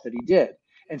himself that he did.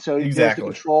 And so there's the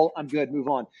control. I'm good. Move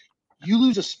on. You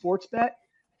lose a sports bet.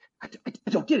 I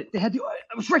don't get it. They had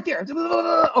I was right there.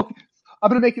 Okay. I'm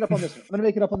going to make it up on this one. I'm going to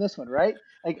make it up on this one, right?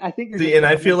 Like, I think. And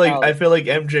I feel like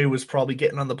MJ was probably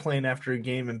getting on the plane after a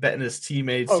game and betting his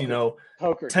teammates,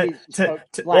 poker. Yes,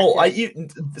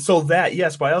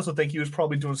 but I also think he was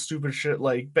probably doing stupid shit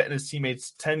like betting his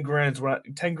teammates 10 grand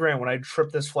when I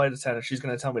trip this flight attendant, she's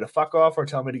going to tell me to fuck off or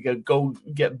tell me to go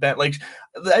get bet. Like,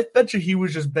 I bet you he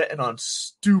was just betting on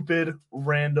stupid,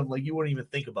 random, like you wouldn't even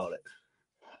think about it.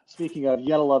 Speaking of, you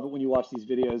gotta love it when you watch these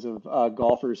videos of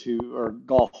golfers or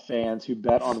golf fans who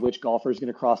bet on which golfer is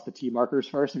going to cross the tee markers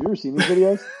first. Have you ever seen these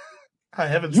videos? I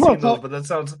haven't seen those, but that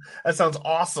sounds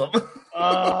awesome.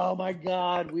 Oh my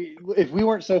God! If we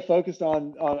weren't so focused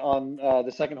on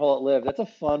the second hole at Live, that's a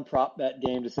fun prop bet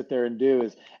game to sit there and do.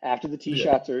 Is after the tee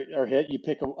shots are hit, you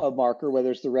pick a marker,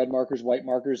 whether it's the red markers, white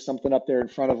markers, something up there in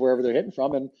front of wherever they're hitting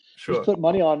from, and just put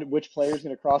money on which player is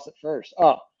going to cross it first.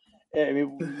 Oh. I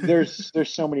mean, there's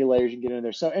so many layers you can get in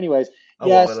there. So, anyways,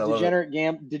 yes,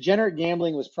 degenerate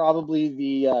gambling was probably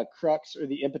the crux or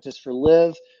the impetus for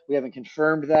Live. We haven't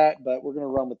confirmed that, but we're going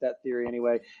to run with that theory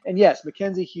anyway. And yes,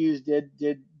 Mackenzie Hughes did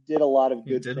a lot of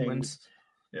good things.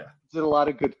 Did a lot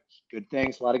of good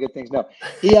things. A lot of good things. No,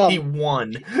 he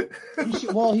won.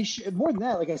 More than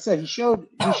that. Like I said, he showed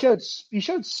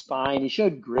spine. He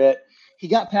showed grit. He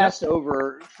got passed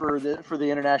over for the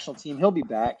international team. He'll be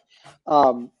back.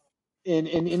 And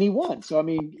he won. So, I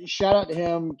mean, shout out to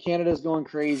him. Canada's going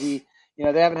crazy.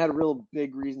 They haven't had real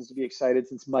big reasons to be excited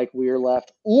since Mike Weir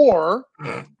left. Or,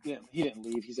 he didn't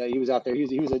leave. He was out there.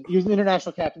 He was an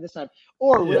international captain this time.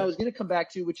 Or what I was going to come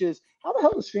back to, which is, how the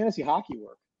hell does fantasy hockey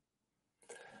work?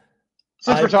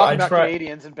 Since we're talking about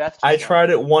Canadians and Beth. I tried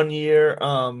it one year.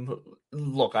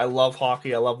 Look, I love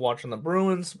hockey. I love watching the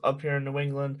Bruins up here in New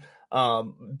England.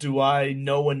 Do I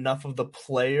know enough of the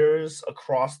players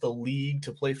across the league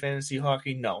to play fantasy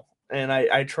hockey? No. And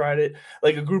I tried it.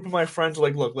 Like, a group of my friends were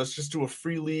like, look, let's just do a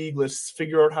free league. Let's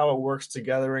figure out how it works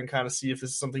together and kind of see if this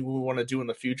is something we want to do in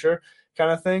the future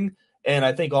kind of thing. And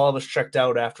I think all of us checked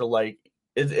out after, like,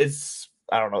 it's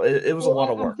I don't know. It was a lot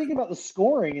of work. I'm thinking about the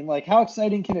scoring and, like, how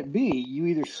exciting can it be? You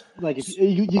either, like, if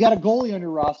you got a goalie on your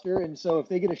roster, and so if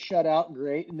they get a shutout,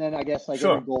 great. And then I guess, like,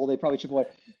 every goal, they probably chip away.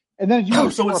 And then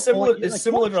so it's similar. It's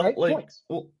similar points, to right? like Points.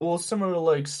 well, similar to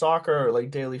like soccer, like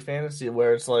daily fantasy,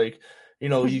 where it's like, you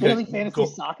know, you daily get fantasy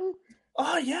soccer.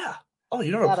 Oh yeah. Oh,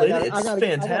 you never played it? It's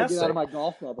fantastic. I gotta get out of my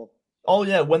golf bubble. Oh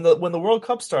yeah, when the World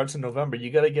Cup starts in November, you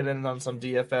got to get in on some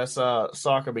DFS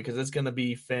soccer because it's going to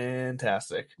be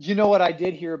fantastic. You know what I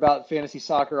did hear about fantasy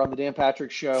soccer on the Dan Patrick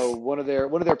show? One of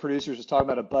their producers was talking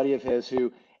about a buddy of his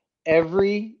who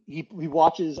he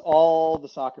watches all the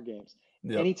soccer games.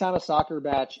 Yep. Anytime a soccer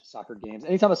match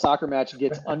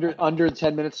gets under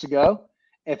 10 minutes to go,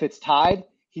 if it's tied,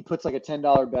 he puts like a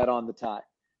 $10 bet on the tie.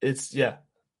 It's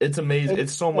amazing.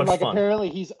 It's so much fun. Apparently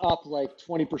he's up like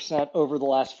 20% over the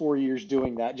last 4 years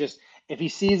doing that. Just if he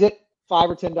sees it, $5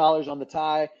 or $10 on the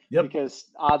tie, because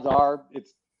odds are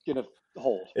it's gonna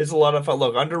hold. It's a lot of fun.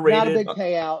 Look, underrated. Not a big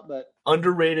payout, but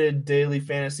underrated daily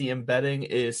fantasy and betting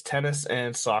is tennis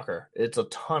and soccer. It's a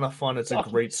ton of fun. It's a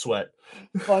great sweat.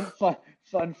 Fun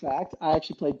fact: I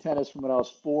actually played tennis from when I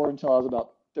was 4 until I was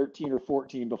about 13 or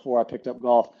 14 before I picked up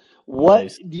golf.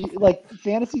 What do you like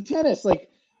fantasy tennis? Like,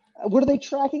 what are they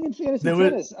tracking in fantasy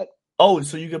tennis?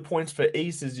 So you get points for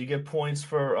aces. You get points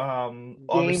for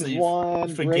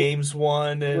games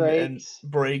won and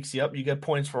breaks. Yep, you get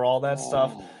points for all that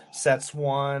stuff. Sets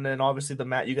won, and obviously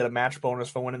you get a match bonus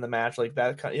for winning the match. Like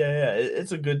that. Yeah.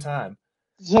 It's a good time.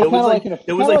 So it was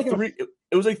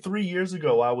like 3 years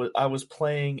ago. I was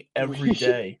playing every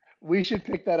day. We should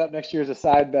pick that up next year as a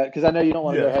side bet because I know you don't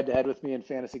want to go head to head with me in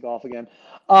fantasy golf again.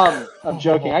 I'm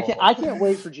joking. I can't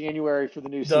wait for January for the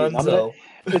new season.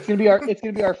 It's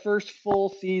gonna be our first full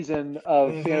season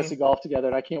of fantasy golf together,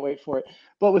 and I can't wait for it.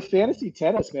 But with fantasy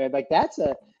tennis, man, like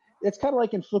it's kind of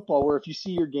like in football where if you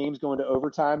see your games going to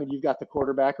overtime and you've got the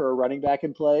quarterback or a running back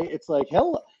in play, it's like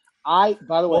hell. By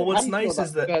the way, what's nice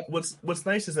is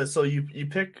that so you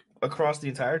pick across the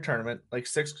entire tournament like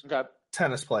 6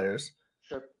 tennis players.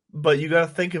 Sure. But you got to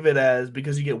think of it as,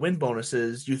 because you get win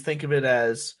bonuses, you think of it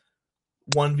as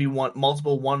 1v1,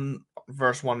 multiple 1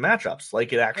 versus 1 matchups,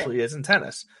 like it actually is in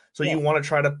tennis. So you want to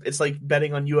try to, it's like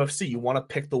betting on UFC. You want to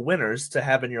pick the winners to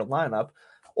have in your lineup.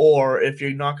 Or if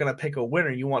you're not going to pick a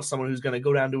winner, you want someone who's going to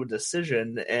go down to a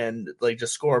decision and like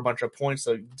just score a bunch of points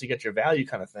to get your value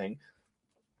kind of thing.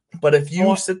 But if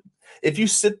you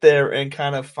sit there and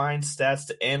kind of find stats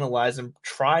to analyze and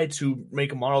try to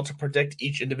make a model to predict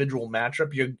each individual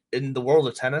matchup, you're in the world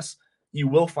of tennis, you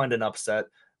will find an upset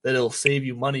that it'll save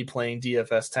you money playing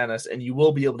DFS tennis, and you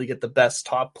will be able to get the best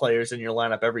top players in your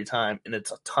lineup every time, and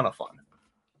it's a ton of fun.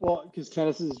 Well, because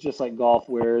tennis is just like golf,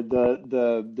 where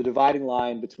the dividing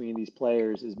line between these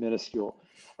players is minuscule.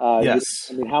 Yes.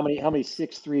 I mean, how many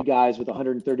 6'3" guys with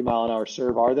 130 mile an hour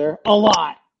serve are there? A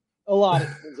lot. It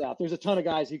turns out there's a ton of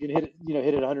guys who can hit it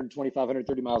 125,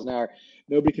 130 miles an hour.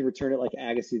 Nobody can return it like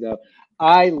Agassi, though.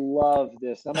 I love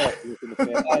this. I'm not looking the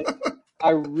fan.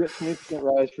 I 20%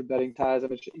 rise for betting ties.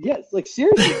 Yes, like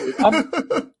seriously,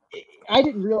 I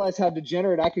didn't realize how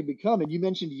degenerate I could become. And you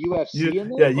mentioned UFC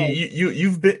in there.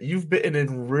 You've bitten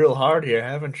in real hard here,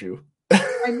 haven't you?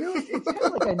 I knew it's kind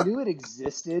of like I knew it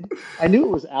existed. I knew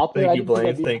it was out there. Thank you,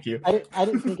 Blaine. Thank you. I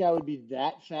didn't think I would be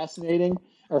that fascinated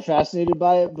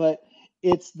by it, but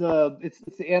it's the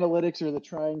analytics or the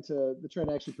trying to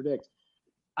actually predict.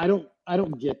 I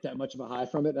don't get that much of a high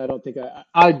from it. I don't think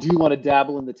I do want to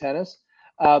dabble in the tennis,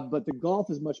 but the golf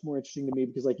is much more interesting to me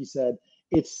because, like you said,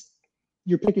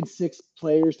 you're picking 6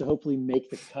 players to hopefully make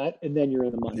the cut, and then you're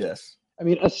in the money. Yes. I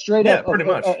mean, a straight up win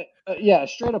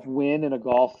in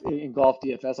golf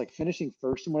DFS, like finishing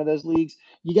first in one of those leagues,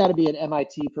 you got to be an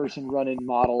MIT person running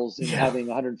models and having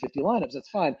 150 lineups. That's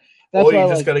fine. Or you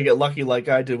just got to get lucky like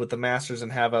I did with the Masters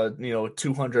and have a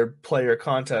 200 player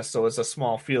contest, so it's a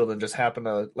small field and just happen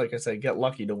to, like I said, get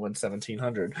lucky to win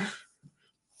 1,700.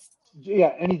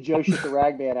 Yeah, any Joe shit the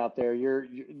rag band out there, you're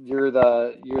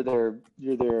their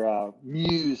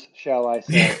muse, shall I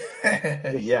say?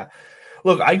 Yeah.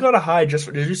 Look, I got a high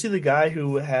did you see the guy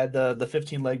who had the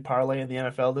 15-leg parlay in the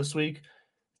NFL this week?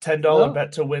 $10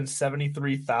 bet to win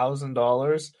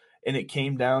 $73,000, and it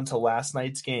came down to last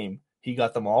night's game. He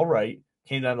got them all right.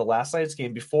 Came down to last night's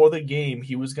game. Before the game,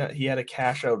 he had a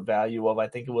cash out value of, I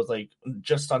think it was like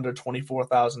just under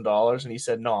 $24,000, and he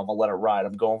said, "No, I'm gonna let it ride.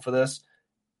 I'm going for this."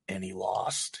 And he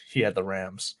lost. He had the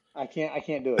Rams. I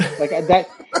can't do it. Like that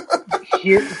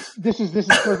here. This is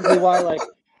perfectly why. Like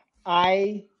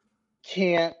I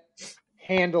can't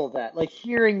handle that. Like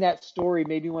hearing that story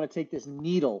made me want to take this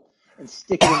needle and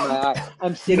stick it in my eye.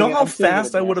 You know how I'm sitting at a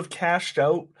fast I would desk. have cashed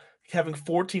out having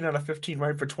 14 out of 15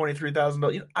 right for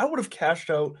 $23,000. I would have cashed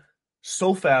out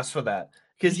so fast for that.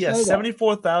 You Because yes, say that.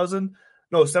 74,000.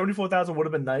 No, 74,000 would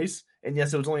have been nice. And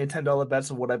yes, it was only a $10 bet,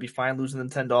 so would I be fine losing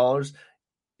the $10?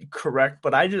 Correct.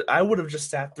 But I would have just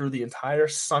sat through the entire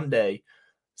Sunday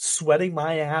sweating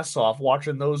my ass off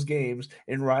watching those games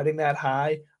and riding that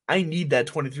high. I need that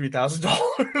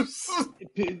 $23,000.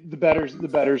 The betters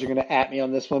are going to at me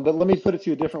on this one, but let me put it to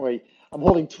you a different way. I'm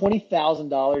holding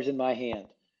 $20,000 in my hand,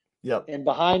 Yep. and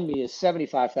behind me is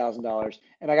 $75,000,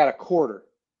 and I got a quarter.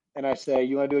 And I say,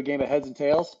 "You want to do a game of heads and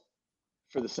tails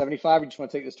for the 75, or you just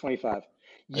want to take this 25?"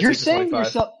 You're saying to 25.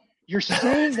 yourself, you're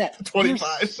saying that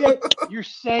 25. You're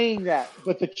saying that,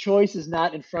 but the choice is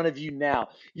not in front of you now.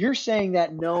 You're saying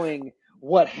that knowing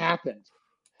what happened.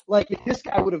 Like if this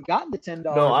guy would have gotten the No, $10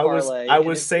 parlay, I and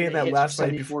was saying it that hits for last night.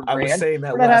 74 I was grand, saying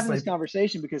that we're not last having this night.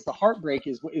 conversation because the heartbreak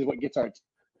is what gets our.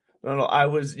 No. I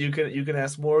was. You can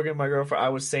ask Morgan, my girlfriend. I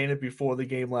was saying it before the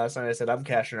game last night. I said I'm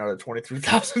cashing out at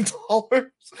 $23,000.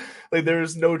 Like there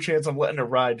is no chance I'm letting it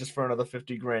ride just for another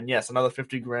 50 grand. Yes, another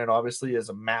 50 grand obviously is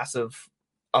a massive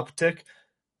uptick,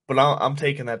 but I'm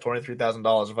taking that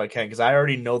 $23,000 if I can because I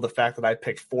already know the fact that I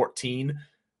picked 14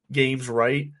 games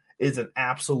right is an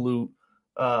absolute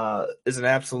shot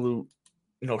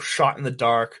in the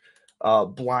dark,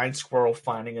 blind squirrel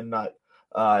finding a nut.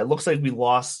 It looks like we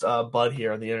lost Bud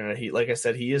here on the internet. Like I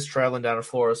said, he is traveling down to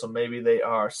Florida, so maybe they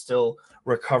are still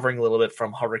recovering a little bit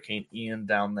from Hurricane Ian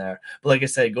down there. But like I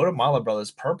said, go to Mala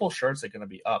Brothers. Purple shirts are going to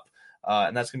be up,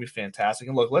 and that's going to be fantastic.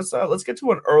 And look, let's get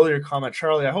to an earlier comment,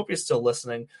 Charlie. I hope you're still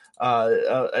listening.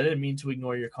 I didn't mean to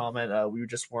ignore your comment. We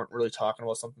just weren't really talking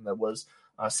about something that was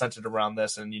centered around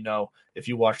this. And if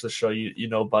you watch the show, you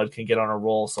know Bud can get on a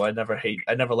roll. So I never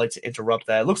like to interrupt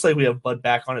that. It looks like we have Bud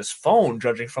back on his phone,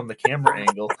 judging from the camera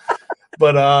angle.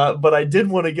 But I did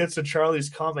want to get to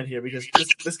Charlie's comment here because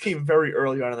this came very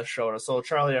early on in the show. So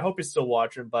Charlie, I hope you're still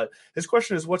watching. But his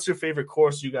question is, what's your favorite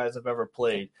course you guys have ever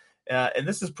played? And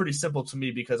this is pretty simple to me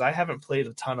because I haven't played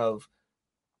a ton of,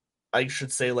 I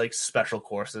should say, like special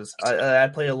courses. I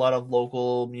play a lot of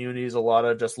local munis, a lot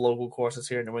of just local courses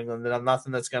here in New England. And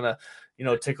nothing that's gonna,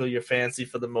 tickle your fancy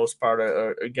for the most part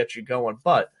or get you going.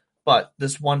 But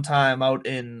this one time out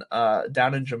in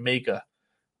down in Jamaica,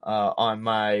 on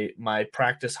my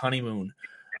practice honeymoon,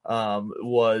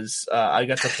 was I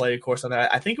got to play a course on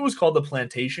that. I think it was called the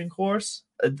Plantation Course.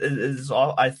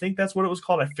 I think that's what it was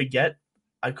called. I forget.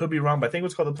 I could be wrong, but I think it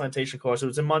was called the Plantation Course. It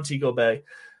was in Montego Bay.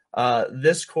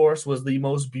 This course was the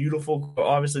most beautiful.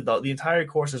 Obviously, the entire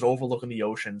course is overlooking the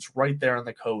oceans right there on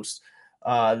the coast.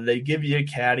 They give you a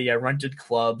caddy. I rented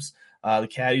clubs. The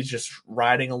caddy's just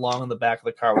riding along in the back of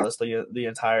the car with us the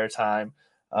entire time.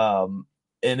 And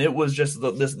it was just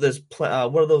what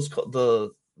are those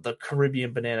the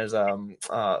Caribbean bananas?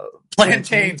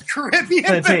 Plantains. Caribbean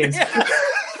plantains. Bananas.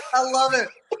 I love it.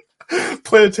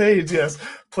 Plantains, yes.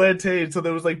 Plantains. So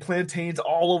there was like plantains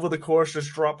all over the course,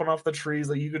 just dropping off the trees.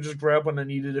 Like you could just grab one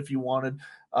and eat it if you wanted.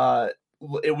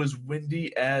 It was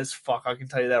windy as fuck. I can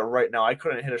tell you that right now. I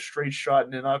couldn't hit a straight shot,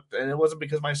 and it wasn't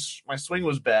because my swing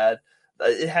was bad.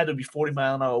 It had to be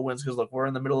 40-mile-an-hour winds because look, we're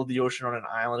in the middle of the ocean on an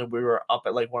island, and we were up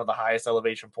at like one of the highest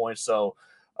elevation points. So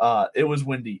it was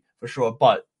windy for sure,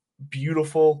 but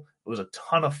beautiful. It was a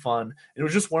ton of fun. It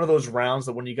was just one of those rounds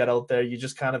that when you got out there, you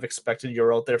just kind of expected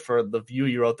you're out there for the view.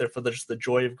 You're out there for just the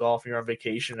joy of golf. You're on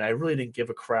vacation. And I really didn't give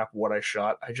a crap what I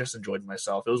shot. I just enjoyed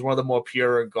myself. It was one of the more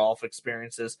pure golf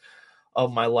experiences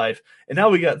of my life. And now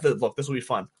we got look, this will be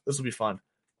fun.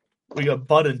 We got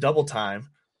Bud in double time.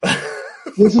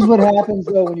 This is what happens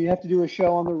though when you have to do a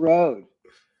show on the road.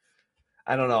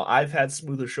 I don't know. I've had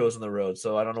smoother shows on the road,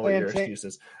 so I don't know what your excuse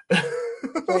is.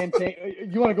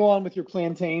 You want to go on with your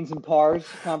plantains and pars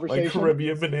conversation? Like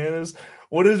Caribbean bananas.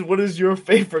 What is your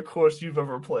favorite course you've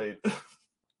ever played?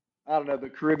 I don't know,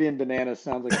 but Caribbean bananas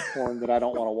sounds like a porn that I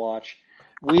don't want to watch.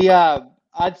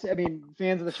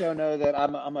 Fans of the show know that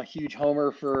I'm a huge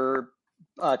homer for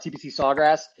TPC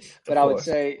Sawgrass, but I would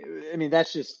say,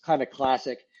 that's just kind of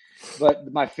classic.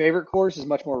 But my favorite course is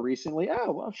much more recently.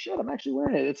 Oh, well, shit, I'm actually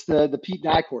wearing it. It's the Pete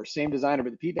Dye course, same designer,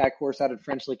 but the Pete Dye course out in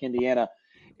French Lick, Indiana.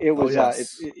 It was,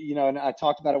 and I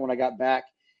talked about it when I got back.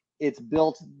 It's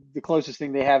built the closest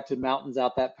thing they have to mountains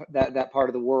out that part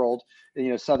of the world.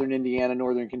 Southern Indiana,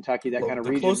 northern Kentucky, that kind of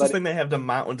region. The closest thing they have to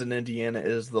mountains in Indiana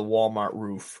is the Walmart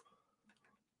roof.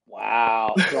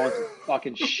 Wow, throwing some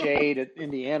fucking shade at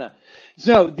Indiana.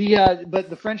 So but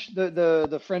the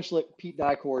French Lick Pete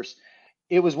Dye course,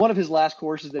 it was one of his last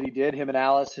courses that he did. Him and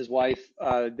Alice, his wife,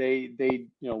 they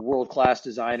world class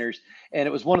designers, and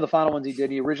it was one of the final ones he did.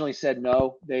 He originally said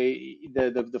no.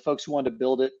 The folks who wanted to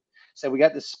build it said we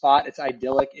got this spot. It's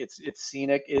idyllic. It's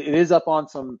scenic. It is up on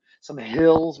some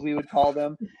hills, we would call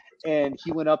them. And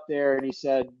he went up there and he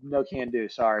said, no can do.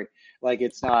 Sorry. Like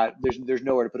it's not, there's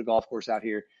nowhere to put a golf course out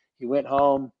here. He went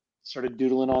home, started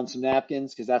doodling on some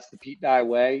napkins because that's the Pete Dye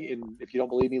way. And if you don't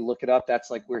believe me, look it up.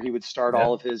 That's like where he would start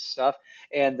all of his stuff.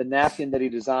 And the napkin that he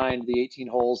designed, the 18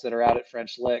 holes that are out at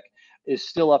French Lick, is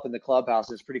still up in the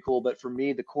clubhouse. It's pretty cool. But for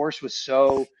me, the course was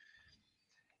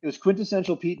it was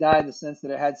quintessential Pete Dye in the sense that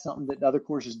it had something that other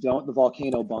courses don't, the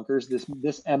volcano bunkers. This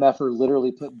MFer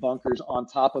literally put bunkers on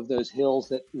top of those hills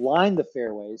that line the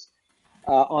fairways,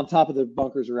 on top of the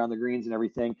bunkers around the greens and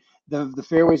everything. The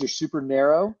fairways are super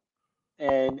narrow.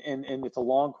 And it's a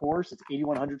long course. It's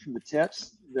 8,100 from the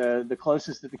tips. The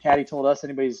closest that the caddy told us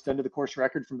anybody's done to the course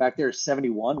record from back there is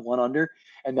 71, one under,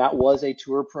 and that was a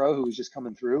tour pro who was just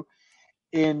coming through.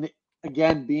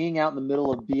 Again, being out in the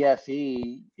middle of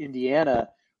BFE, Indiana,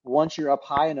 once you're up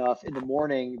high enough in the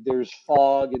morning, there's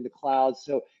fog in the clouds,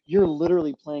 so you're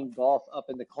literally playing golf up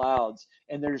in the clouds,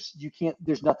 and there's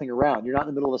nothing around. You're not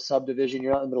in the middle of a subdivision.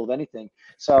 You're not in the middle of anything.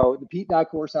 So the Pete Dye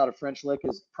course out of French Lick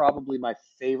is probably my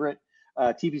favorite.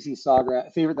 TPC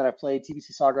Sawgrass favorite that I've played.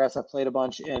 TPC Sawgrass I've played a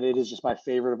bunch, and it is just my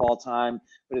favorite of all time.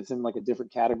 But it's in like a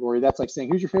different category. That's like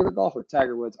saying, "Who's your favorite golfer?"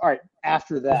 Tiger Woods. All right,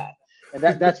 after that, and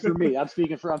that's for me. I'm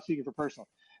speaking for personal.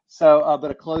 So,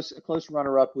 but a close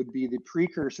runner-up would be the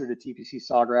precursor to TPC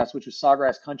Sawgrass, which was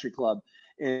Sawgrass Country Club.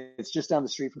 It's just down the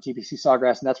street from TPC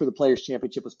Sawgrass, and that's where the Players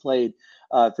Championship was played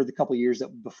for the couple of years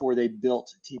before they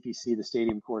built TPC, the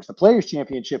stadium course. The Players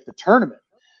Championship, the tournament,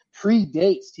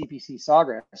 predates TPC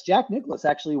Sawgrass. Jack Nicklaus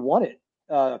actually won it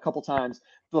a couple times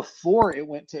before it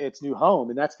went to its new home,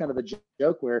 and that's kind of the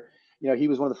joke where he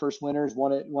was one of the first winners,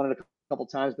 won it a couple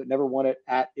times, but never won it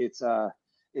at its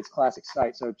classic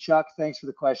site. So Chuck, thanks for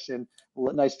the question.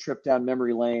 Nice trip down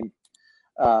memory lane.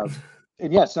 And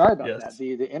yeah, sorry about that.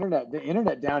 The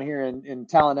internet down here in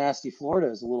Tallahassee, Florida,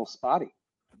 is a little spotty.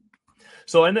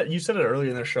 So I know you said it earlier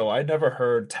in the show. I never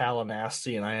heard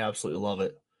Tallahassee, and I absolutely love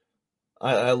it.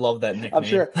 I love that nickname. I'm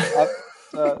sure.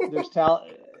 There's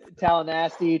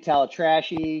Tallahassee,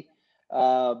 Tallatrashy,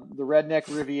 the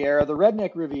Redneck Riviera. The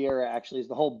Redneck Riviera actually is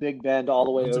the whole Big Bend all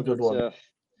the way over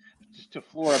to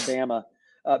Floribama.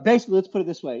 Basically, let's put it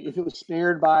this way. If it was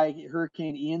spared by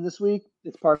Hurricane Ian this week,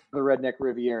 it's part of the Redneck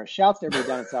Riviera. Shouts to everybody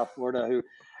down in South Florida who,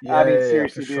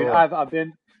 seriously, dude, sure. I've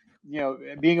been,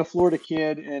 being a Florida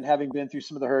kid and having been through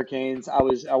some of the hurricanes, I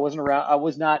wasn't around. I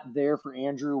was not there for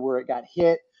Andrew where it got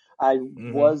hit. I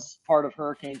was part of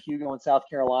Hurricane Hugo in South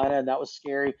Carolina, and that was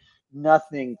scary.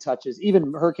 Nothing touches,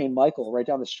 even Hurricane Michael right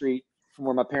down the street from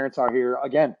where my parents are here.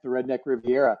 Again, the Redneck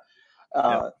Riviera.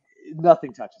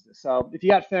 Nothing touches this. So if you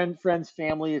got friends,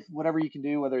 family, whatever you can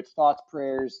do, whether it's thoughts,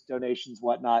 prayers, donations,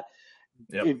 whatnot,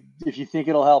 if you think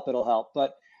it'll help, it'll help.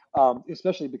 But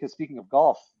especially because speaking of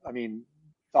golf, I mean,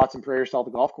 thoughts and prayers to all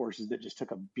the golf courses that just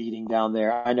took a beating down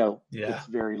there. I know it's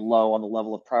very low on the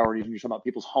level of priorities when you're talking about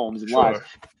people's homes and lives.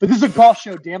 But this is a golf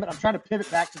show, damn it. I'm trying to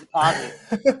pivot back to the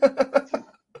positive.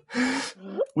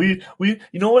 we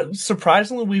you know what?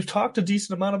 Surprisingly, we've talked a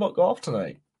decent amount about golf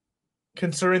tonight,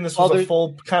 considering this was a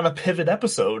full kind of pivot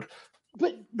episode.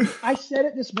 But I said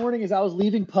it this morning as I was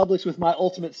leaving Publix with my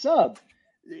ultimate sub.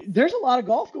 There's a lot of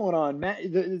golf going on, Matt.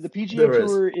 The PGA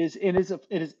Tour is in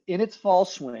its fall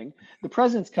swing. The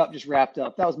President's Cup just wrapped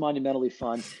up. That was monumentally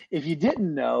fun. If you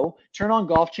didn't know, turn on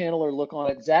Golf Channel or look on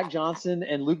it. Zach Johnson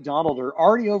and Luke Donald are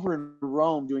already over in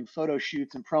Rome doing photo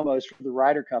shoots and promos for the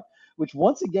Ryder Cup, which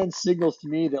once again signals to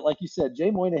me that, like you said, Jay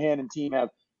Moynihan and team have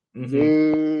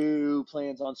no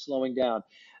plans on slowing down.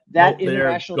 That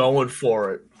international, they're going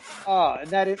for it.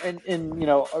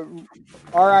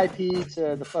 RIP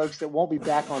to the folks that won't be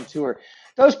back on tour.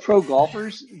 Those pro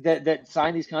golfers that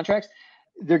sign these contracts,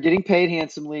 they're getting paid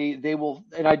handsomely. They will,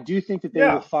 and I do think that they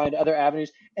will find other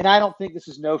avenues. And I don't think this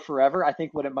is no forever. I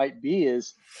think what it might be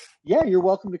is, you're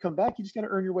welcome to come back. You just got to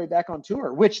earn your way back on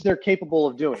tour, which they're capable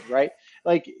of doing, right?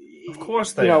 Like, of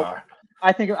course they are.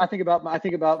 I think about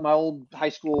my old high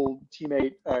school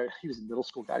teammate. He was a middle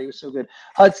school guy. He was so good.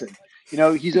 Hudson.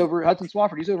 He's over Hudson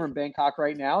Swafford. He's over in Bangkok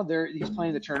right now. He's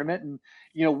playing the tournament, and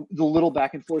the little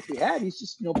back and forth we had. He's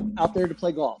just out there to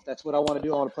play golf. That's what I want to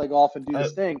do. I want to play golf and do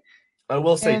this thing. I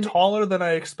will say, taller than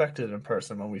I expected in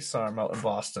person when we saw him out in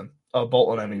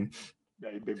Bolton. I mean,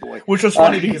 Yeah, big boy. Which was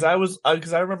funny because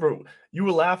I remember you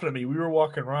were laughing at me. We were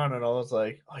walking around and I was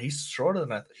like, "Oh, he's shorter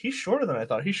than I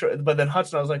thought." But then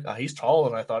Hudson, I was like, "Oh, he's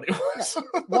taller than I thought he was."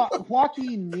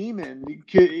 Joaquin Neiman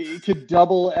could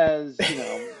double as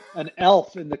an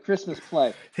elf in the Christmas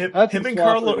play. Him and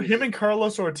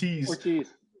Carlos Ortiz.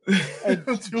 And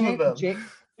two of them.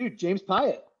 James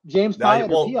Pyatt. James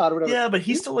Pyatt or Piot or whatever. Yeah, but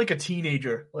he's still like a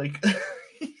teenager. Like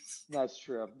That's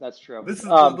true.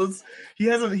 He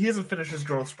hasn't finished his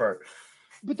growth spurt.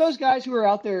 But those guys who are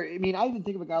out there, I mean, I even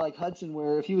think of a guy like Hudson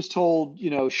where if he was told,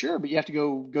 sure, but you have to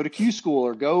go to Q school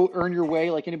or go earn your way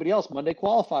like anybody else, Monday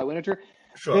qualify, winter.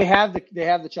 Sure. They have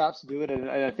the chops to do it, and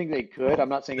I think they could. I'm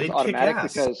not saying it's automatic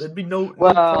because there'd be no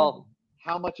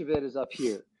how much of it is up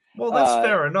here? Well, that's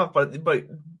fair enough, but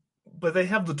they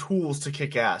have the tools to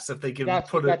kick ass if they can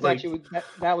put it like.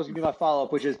 That was gonna be my follow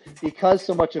up, which is because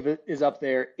so much of it is up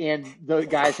there, and the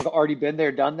guys have already been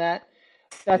there, done that.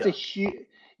 That's a huge.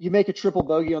 You make a triple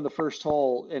bogey on the first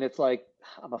hole, and it's like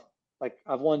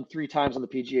I've won 3 times on the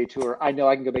PGA Tour. I know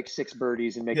I can go make 6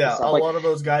 birdies and make this up. A lot of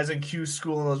those guys in Q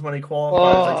school and those money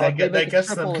qualifiers, that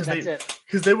gets them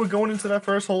because they were going into that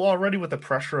first hole already with the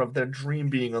pressure of their dream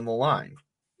being on the line,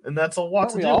 and that's a lot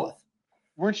to deal with.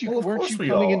 Weren't you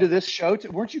coming into this show?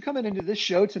 Weren't you coming into this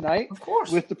show tonight? Of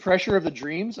course, with the pressure of the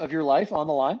dreams of your life on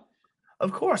the line.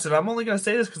 Of course, and I'm only going to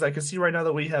say this because I can see right now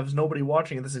that we have nobody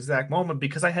watching at this exact moment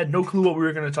because I had no clue what we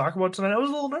were going to talk about tonight. I was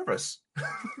a little nervous.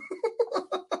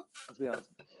 Let's be honest.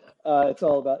 It's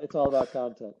all about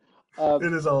content.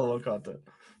 It is all about content.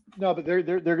 No, but they're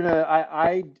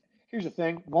gonna. Here's the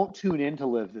thing. Won't tune in to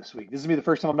Live this week. This is gonna be the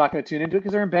first time I'm not going to tune into it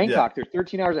because they're in Bangkok. Yeah. They're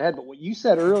 13 hours ahead. But what you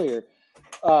said earlier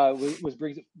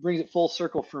brings it full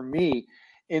circle for me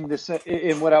in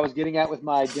what I was getting at with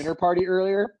my dinner party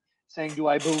earlier, saying, do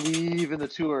I believe in the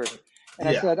tour? And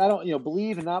I said, I don't,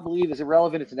 believe and not believe is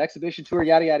irrelevant. It's an exhibition tour,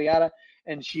 yada, yada, yada.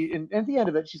 And at the end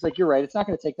of it, she's like, you're right. It's not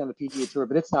going to take down the PGA Tour,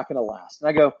 but it's not going to last. And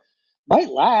I go, might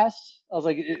last. I was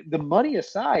like, the money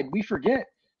aside, we forget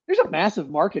there's a massive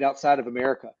market outside of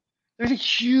America. There's a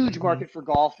huge market for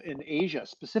golf in Asia,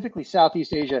 specifically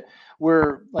Southeast Asia,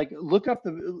 where look up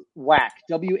the WAC,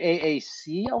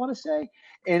 WAAC, I want to say,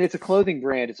 and it's a clothing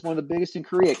brand. It's one of the biggest in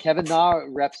Korea. Kevin Na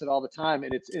reps it all the time,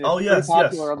 and it's very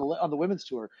popular on the women's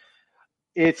tour.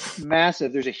 It's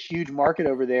massive. There's a huge market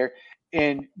over there,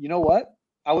 and you know what?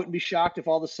 I wouldn't be shocked if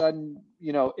all of a sudden,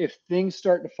 if things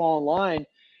start to fall in line.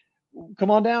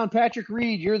 Come on down, Patrick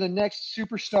Reed. You're the next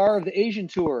superstar of the Asian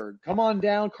tour. Come on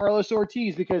down, Carlos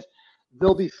Ortiz, because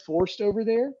they'll be forced over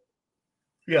there.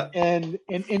 Yeah. And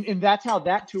that's how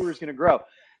that tour is going to grow.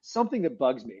 Something that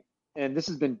bugs me, and this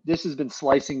has been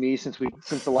slicing me since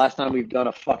the last time we've done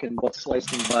a fucking what's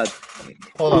slicing bud.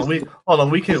 Hold on.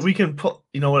 We can put.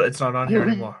 You know what? It's not on here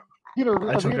anymore. Are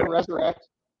we gonna resurrect?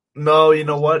 No, you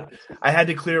know what? I had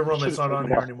to clear a room. It's not on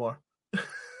here anymore.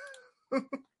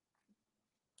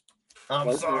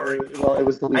 I'm sorry. Well, it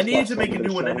was the I needed to make a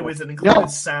new one anyways that included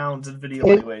sounds and video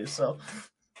anyways. So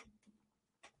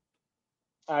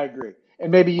I agree, and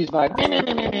maybe use my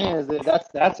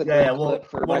that's a great clip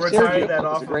for we'll retire that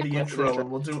off of the intro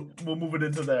and we'll move it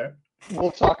into there.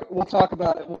 We'll talk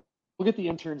about it. We'll get the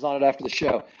interns on it after the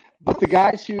show. But the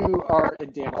guys who are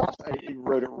damn, I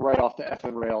wrote it right off the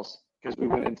effing rails because we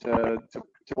went into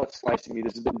what's slicing me.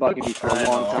 This has been bugging me for a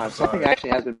long time. Something actually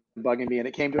has been bugging me, and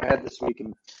it came to a head this week.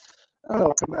 And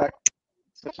I'll come back.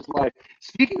 Such is life.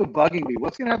 Speaking of bugging me,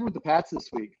 what's going to happen with the Pats this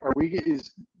week?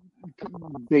 Is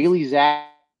Bailey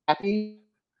Zappi?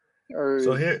 Here's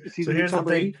the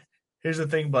thing. Here's the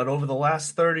thing, bud. Over the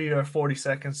last 30 or 40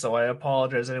 seconds, so I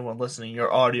apologize anyone listening,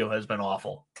 your audio has been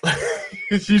awful.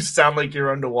 You sound like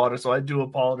you're underwater, so I do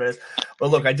apologize. But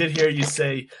look, I did hear you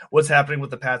say what's happening with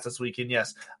the Pats this weekend.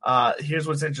 Yes. Here's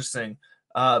what's interesting.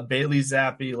 Bailey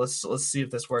Zappi. Let's see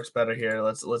if this works better here.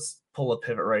 Let's pull a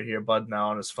pivot right here, bud.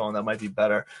 Now on his phone, that might be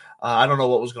better. I don't know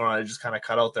what was going on. It just kind of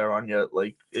cut out there on you,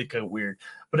 like it got weird.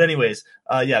 But anyways,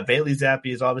 Bailey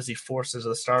Zappi is obviously forced as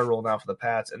a star role now for the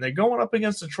Pats, and they're going up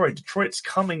against Detroit. Detroit's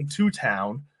coming to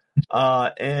town,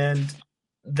 and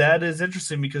that is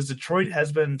interesting because Detroit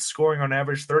has been scoring on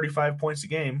average 35 points a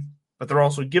game, but they're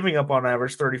also giving up on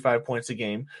average 35 points a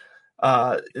game.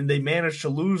 And they managed to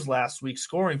lose last week,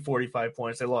 scoring 45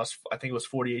 points. They lost, I think it was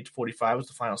 48-45 was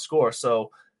the final score.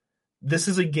 So this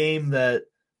is a game that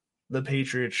the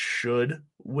Patriots should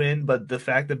win, but the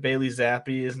fact that Bailey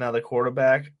Zappi is now the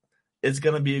quarterback, it's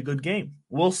going to be a good game.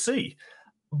 We'll see.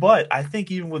 But I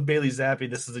think even with Bailey Zappi,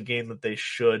 this is a game that they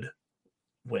should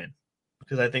win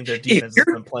because I think their defense has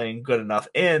been playing good enough.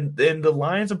 And the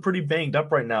Lions are pretty banged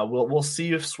up right now. We'll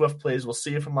see if Swift plays. We'll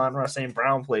see if Amon-Ra St.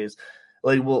 Brown plays.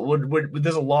 Like,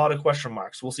 there's a lot of question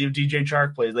marks. We'll see if DJ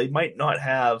Chark plays. They might not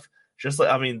have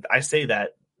I say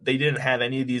that they didn't have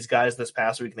any of these guys this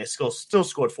past week, and they still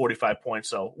scored 45 points.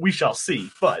 So we shall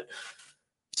see. But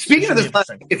speaking of this,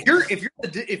 if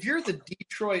you're the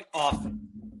Detroit offense,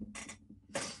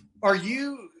 are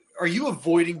you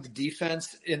avoiding the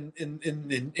defense in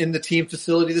the team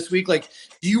facility this week? Like,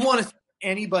 do you want to see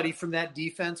anybody from that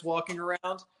defense walking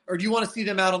around, or do you want to see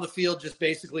them out on the field just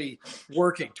basically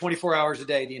working 24 hours a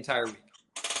day the entire week?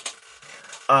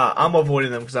 I'm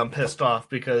avoiding them because I'm pissed off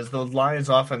because the Lions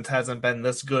offense hasn't been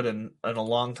this good in a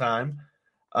long time.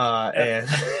 And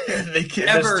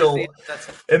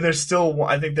they're still,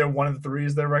 I think they're 1-3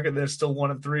 is their record. They're still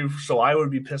 1-3. So I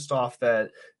would be pissed off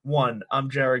that, one, I'm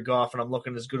Jared Goff and I'm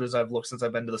looking as good as I've looked since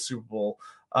I've been to the Super Bowl.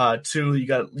 Two, you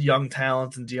got young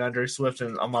talent in DeAndre Swift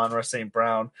and Amon-Ra St.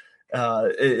 Brown.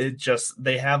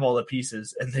 They have all the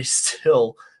pieces, and they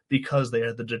still, because they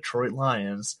are the Detroit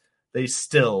Lions, they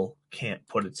still can't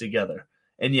put it together.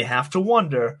 And you have to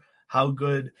wonder how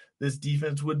good this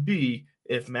defense would be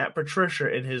if Matt Patricia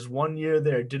in his 1 year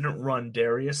there didn't run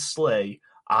Darius Slay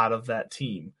out of that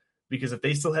team. Because if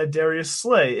they still had Darius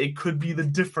Slay, it could be the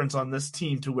difference on this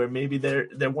team to where maybe they're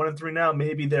 1-3 now,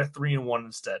 maybe they're 3-1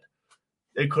 instead.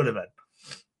 It could have been.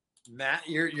 Matt,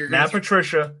 you're Matt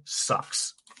Patricia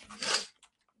sucks.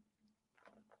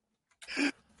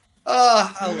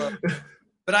 I love it.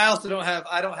 But I also don't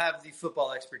have the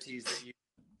football expertise that you.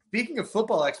 Speaking of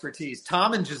football expertise,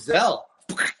 Tom and Giselle.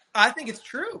 I think it's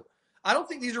true. I don't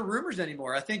think these are rumors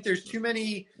anymore. I think there's too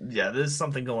many. Yeah, there's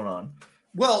something going on.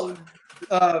 Well,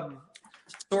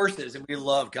 sources, and we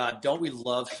love don't we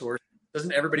love sources?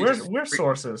 Doesn't everybody? We're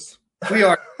sources. We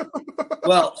are.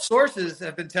 Well, sources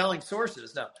have been telling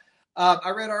sources. No, I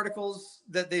read articles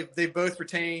that they've both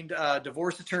retained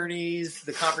divorce attorneys.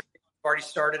 The conversation already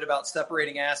started about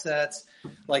separating assets.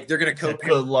 Like they're going to co-parent.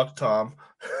 Good luck, Tom.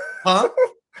 Huh?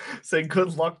 Say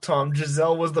good luck, Tom.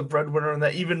 Giselle was the breadwinner in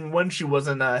that. Even when she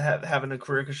wasn't having a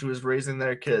career because she was raising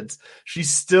their kids, she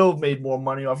still made more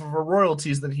money off of her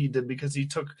royalties than he did because he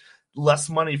took less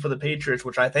money for the Patriots,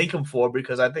 which I thank him for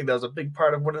because I think that was a big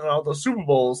part of winning all those Super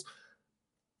Bowls.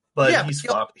 But yeah, he's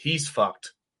fucked. He's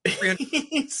fucked.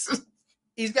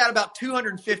 He's got about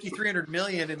 250, 300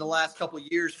 million in the last couple of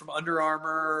years from Under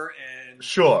Armour and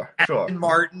Aston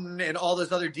Martin and all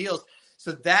those other deals.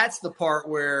 So that's the part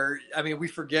where, I mean, we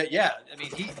forget. Yeah. I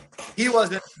mean, he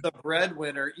wasn't the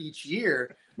breadwinner each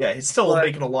year. Yeah. He's still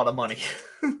making a lot of money.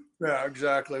 Yeah,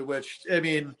 exactly. Which, I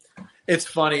mean, it's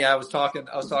funny. I was talking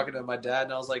to my dad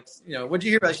and I was like, what'd you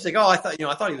hear about it? She's like, oh, I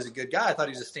thought he was a good guy. I thought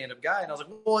he was a stand-up guy. And I was like,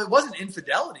 well, it wasn't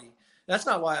infidelity.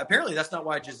 Apparently that's not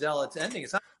why Giselle, it's ending.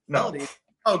 It's not infidelity. No.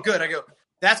 Oh, good. I go,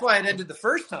 that's why it ended the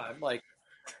first time. Like,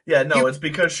 yeah, no, it's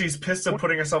because she's pissed at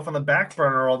putting herself on the back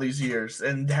burner all these years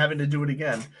and having to do it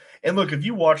again. And look, if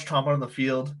you watch Tom on the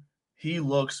field, he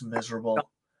looks miserable.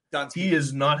 He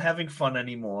is not having fun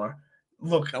anymore.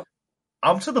 Look,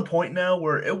 I'm to the point now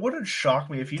where it wouldn't shock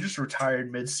me if he just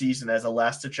retired mid-season as a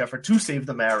last-ditch effort to save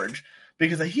the marriage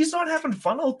because he's not having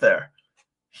fun out there.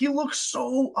 He looks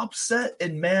so upset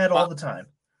and mad all the time.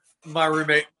 My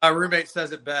roommate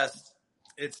says it best.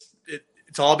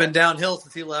 It's all been downhill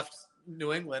since he left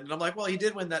New England. And I'm like, well, he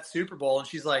did win that Super Bowl. And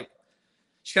she's like,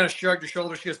 she kind of shrugged her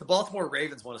shoulders. She goes, the Baltimore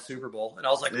Ravens won a Super Bowl. And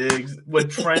I was like,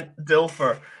 with Trent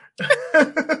Dilfer.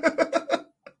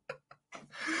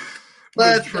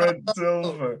 Trent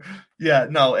Dilfer. Yeah,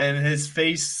 no, and his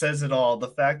face says it all. The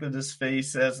fact that his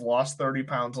face has lost 30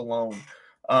 pounds alone.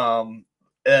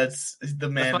 The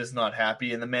man is not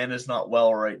happy and the man is not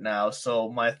well right now. So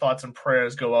my thoughts and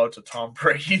prayers go out to Tom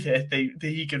Brady that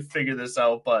he can figure this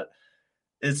out, but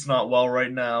it's not well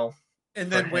right now.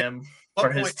 And then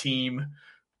for his team.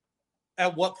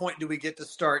 At what point do we get to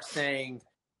start saying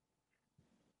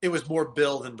it was more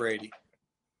Bill than Brady?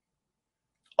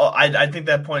 Oh, I think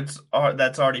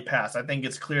that's already passed. I think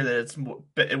it's clear that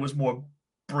it was more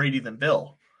Brady than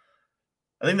Bill.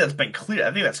 I think that's been clear.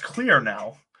 I think that's clear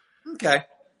now. Okay.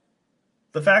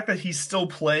 The fact that he's still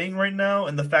playing right now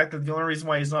and the fact that the only reason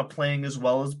why he's not playing as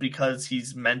well is because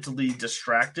he's mentally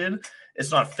distracted,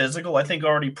 it's not physical, I think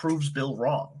already proves Bill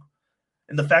wrong.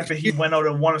 And the fact that he went out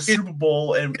and won a Super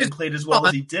Bowl and played as well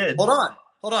as he did. Hold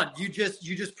on. You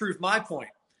just proved my point.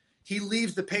 He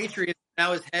leaves the Patriots,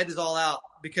 now his head is all out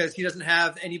because he doesn't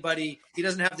have anybody. He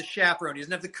doesn't have the chaperone. He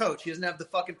doesn't have the coach. He doesn't have the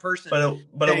fucking person.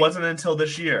 But it wasn't until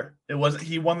this year.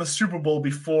 He won the Super Bowl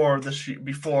before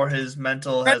his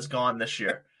mental has gone this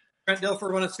year. Trent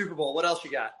Dilfer won a Super Bowl. What else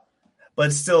you got?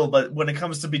 But when it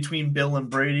comes to between Bill and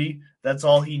Brady, that's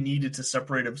all he needed to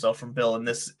separate himself from Bill in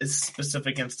this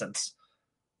specific instance.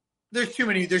 There's too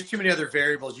many other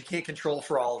variables. You can't control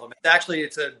for all of them. Actually,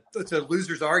 it's a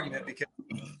loser's argument because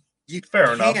you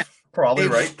Fair enough. Probably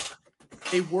right.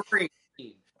 They were a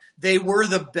team. They were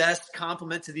the best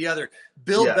complement to the other.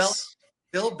 Bill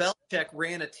Belichick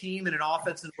ran a team and an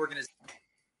offensive organization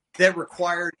that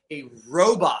required a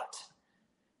robot.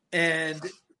 And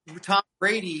Tom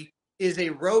Brady is a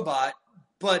robot,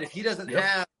 but if he doesn't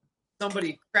have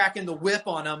somebody cracking the whip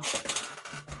on him,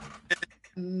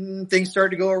 things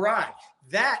start to go awry.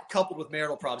 That coupled with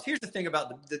marital problems. Here's the thing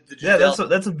about the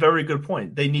that's a very good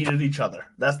point. They needed each other.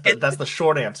 That's the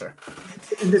short answer.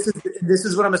 And this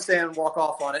is what I'm gonna say and walk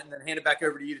off on it, and then hand it back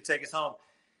over to you to take us home.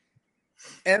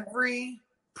 Every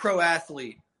pro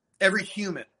athlete, every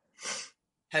human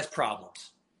has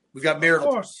problems. We've got marital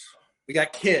problems. We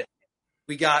got kids.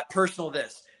 We got personal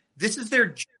this. This is their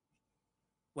job.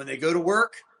 When they go to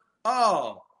work,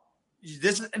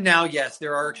 yes,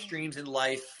 there are extremes in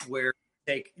life where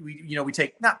we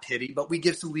take not pity, but we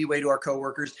give some leeway to our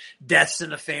coworkers, deaths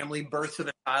in a family, births of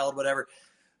a child, whatever.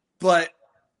 But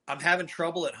I'm having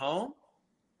trouble at home.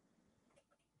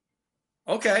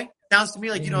 Okay. Sounds to me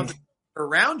like you don't have to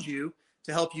around you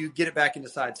to help you get it back into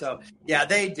side. So yeah,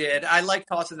 they did. I like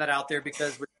tossing that out there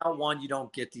because without one, you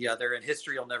don't get the other, and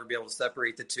history will never be able to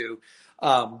separate the two.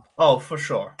 For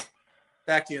sure.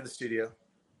 Back to you in the studio.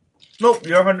 Nope,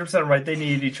 you're 100% right. They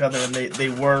needed each other, and they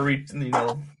were,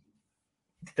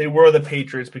 they were the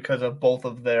Patriots because of both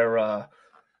of their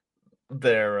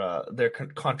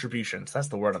contributions. That's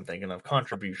the word I'm thinking of,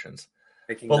 contributions.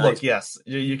 Look, yes,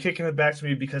 you're kicking it back to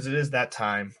me because it is that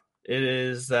time. It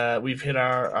is we've hit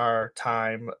our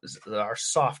time, our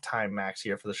soft time max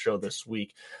here for the show this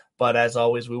week. But as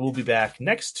always, we will be back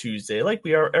next Tuesday, like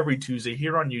we are every Tuesday,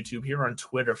 here on YouTube, here on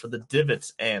Twitter for the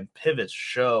Divots and Pivots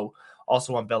show.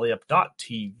 Also on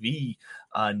BellyUp.tv.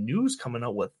 News coming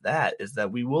out with that is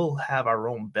that we will have our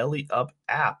own Belly Up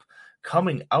app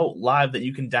coming out live that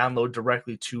you can download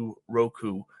directly to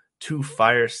Roku, to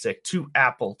Fire Stick, to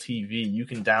Apple TV. You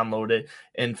can download it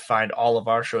and find all of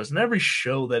our shows and every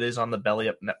show that is on the Belly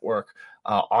Up network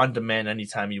on demand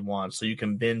anytime you want. So you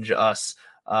can binge us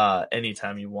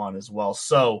anytime you want as well.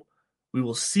 So we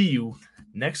will see you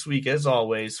next week, as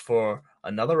always, for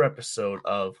another episode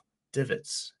of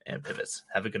Divots and Pivots.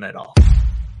 Have a good night, all.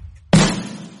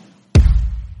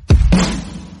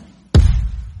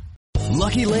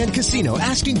 Lucky Land Casino,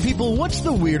 asking people, what's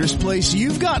the weirdest place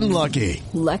you've gotten lucky?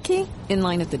 Lucky? In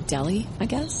line at the deli, I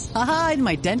guess? Aha, in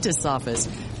my dentist's office.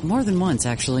 More than once,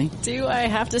 actually. Do I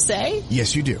have to say?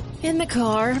 Yes, you do. In the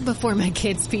car before my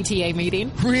kids' PTA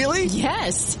meeting. Really?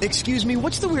 Yes. Excuse me,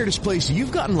 what's the weirdest place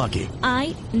you've gotten lucky?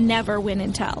 I never win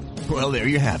and tell. Well, there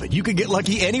you have it. You can get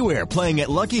lucky anywhere, playing at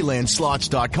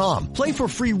LuckyLandSlots.com. Play for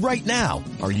free right now.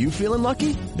 Are you feeling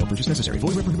lucky? No purchase necessary. Void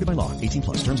where prohibited by law. 18+.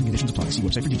 Terms and conditions apply. See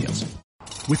website for details.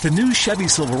 With the new Chevy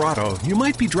Silverado, you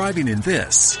might be driving in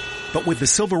this. But with the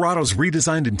Silverado's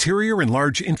redesigned interior and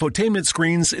large infotainment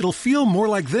screens, it'll feel more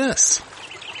like this.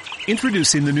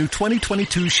 Introducing the new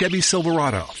 2022 Chevy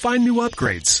Silverado. Find new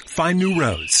upgrades. Find new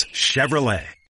roads. Chevrolet.